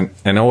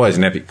always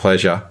an epic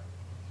pleasure,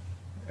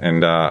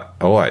 and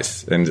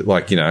always, and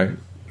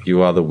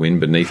you are the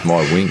wind beneath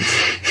my wings.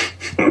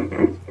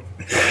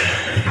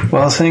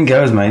 Well, same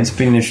goes, mate. It's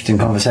been an interesting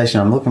conversation.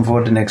 I'm looking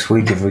forward to next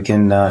week if we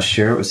can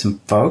share it with some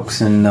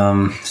folks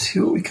and see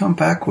what we come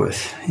back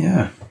with.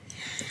 Yeah.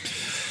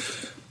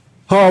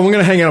 Oh, I'm going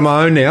to hang out on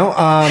my own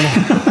now.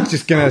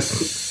 Just going to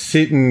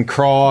sit and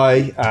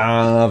cry.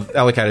 I've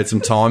allocated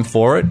some time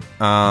for it.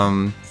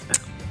 And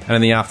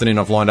in the afternoon,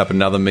 I've lined up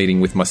another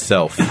meeting with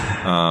myself,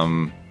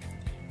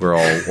 where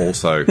I'll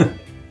also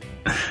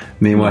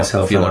feel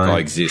like I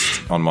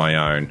exist on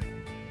my own.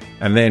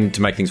 And then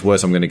to make things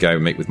worse, I'm going to go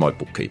meet with my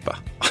bookkeeper.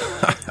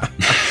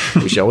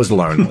 Wish I was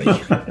lonely.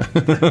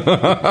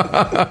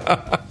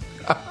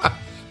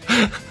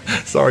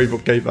 Sorry,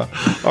 bookkeeper.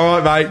 All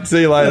right, mate.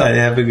 See you later. Yeah,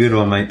 have a good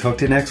one, mate. Talk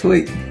to you next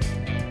week.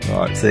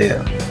 All right. See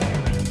ya.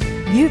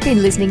 You've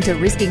been listening to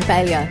Risking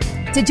Failure.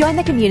 To join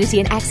the community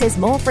and access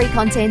more free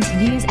content,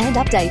 news and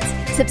updates,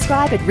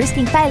 subscribe at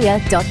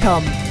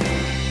riskingfailure.com.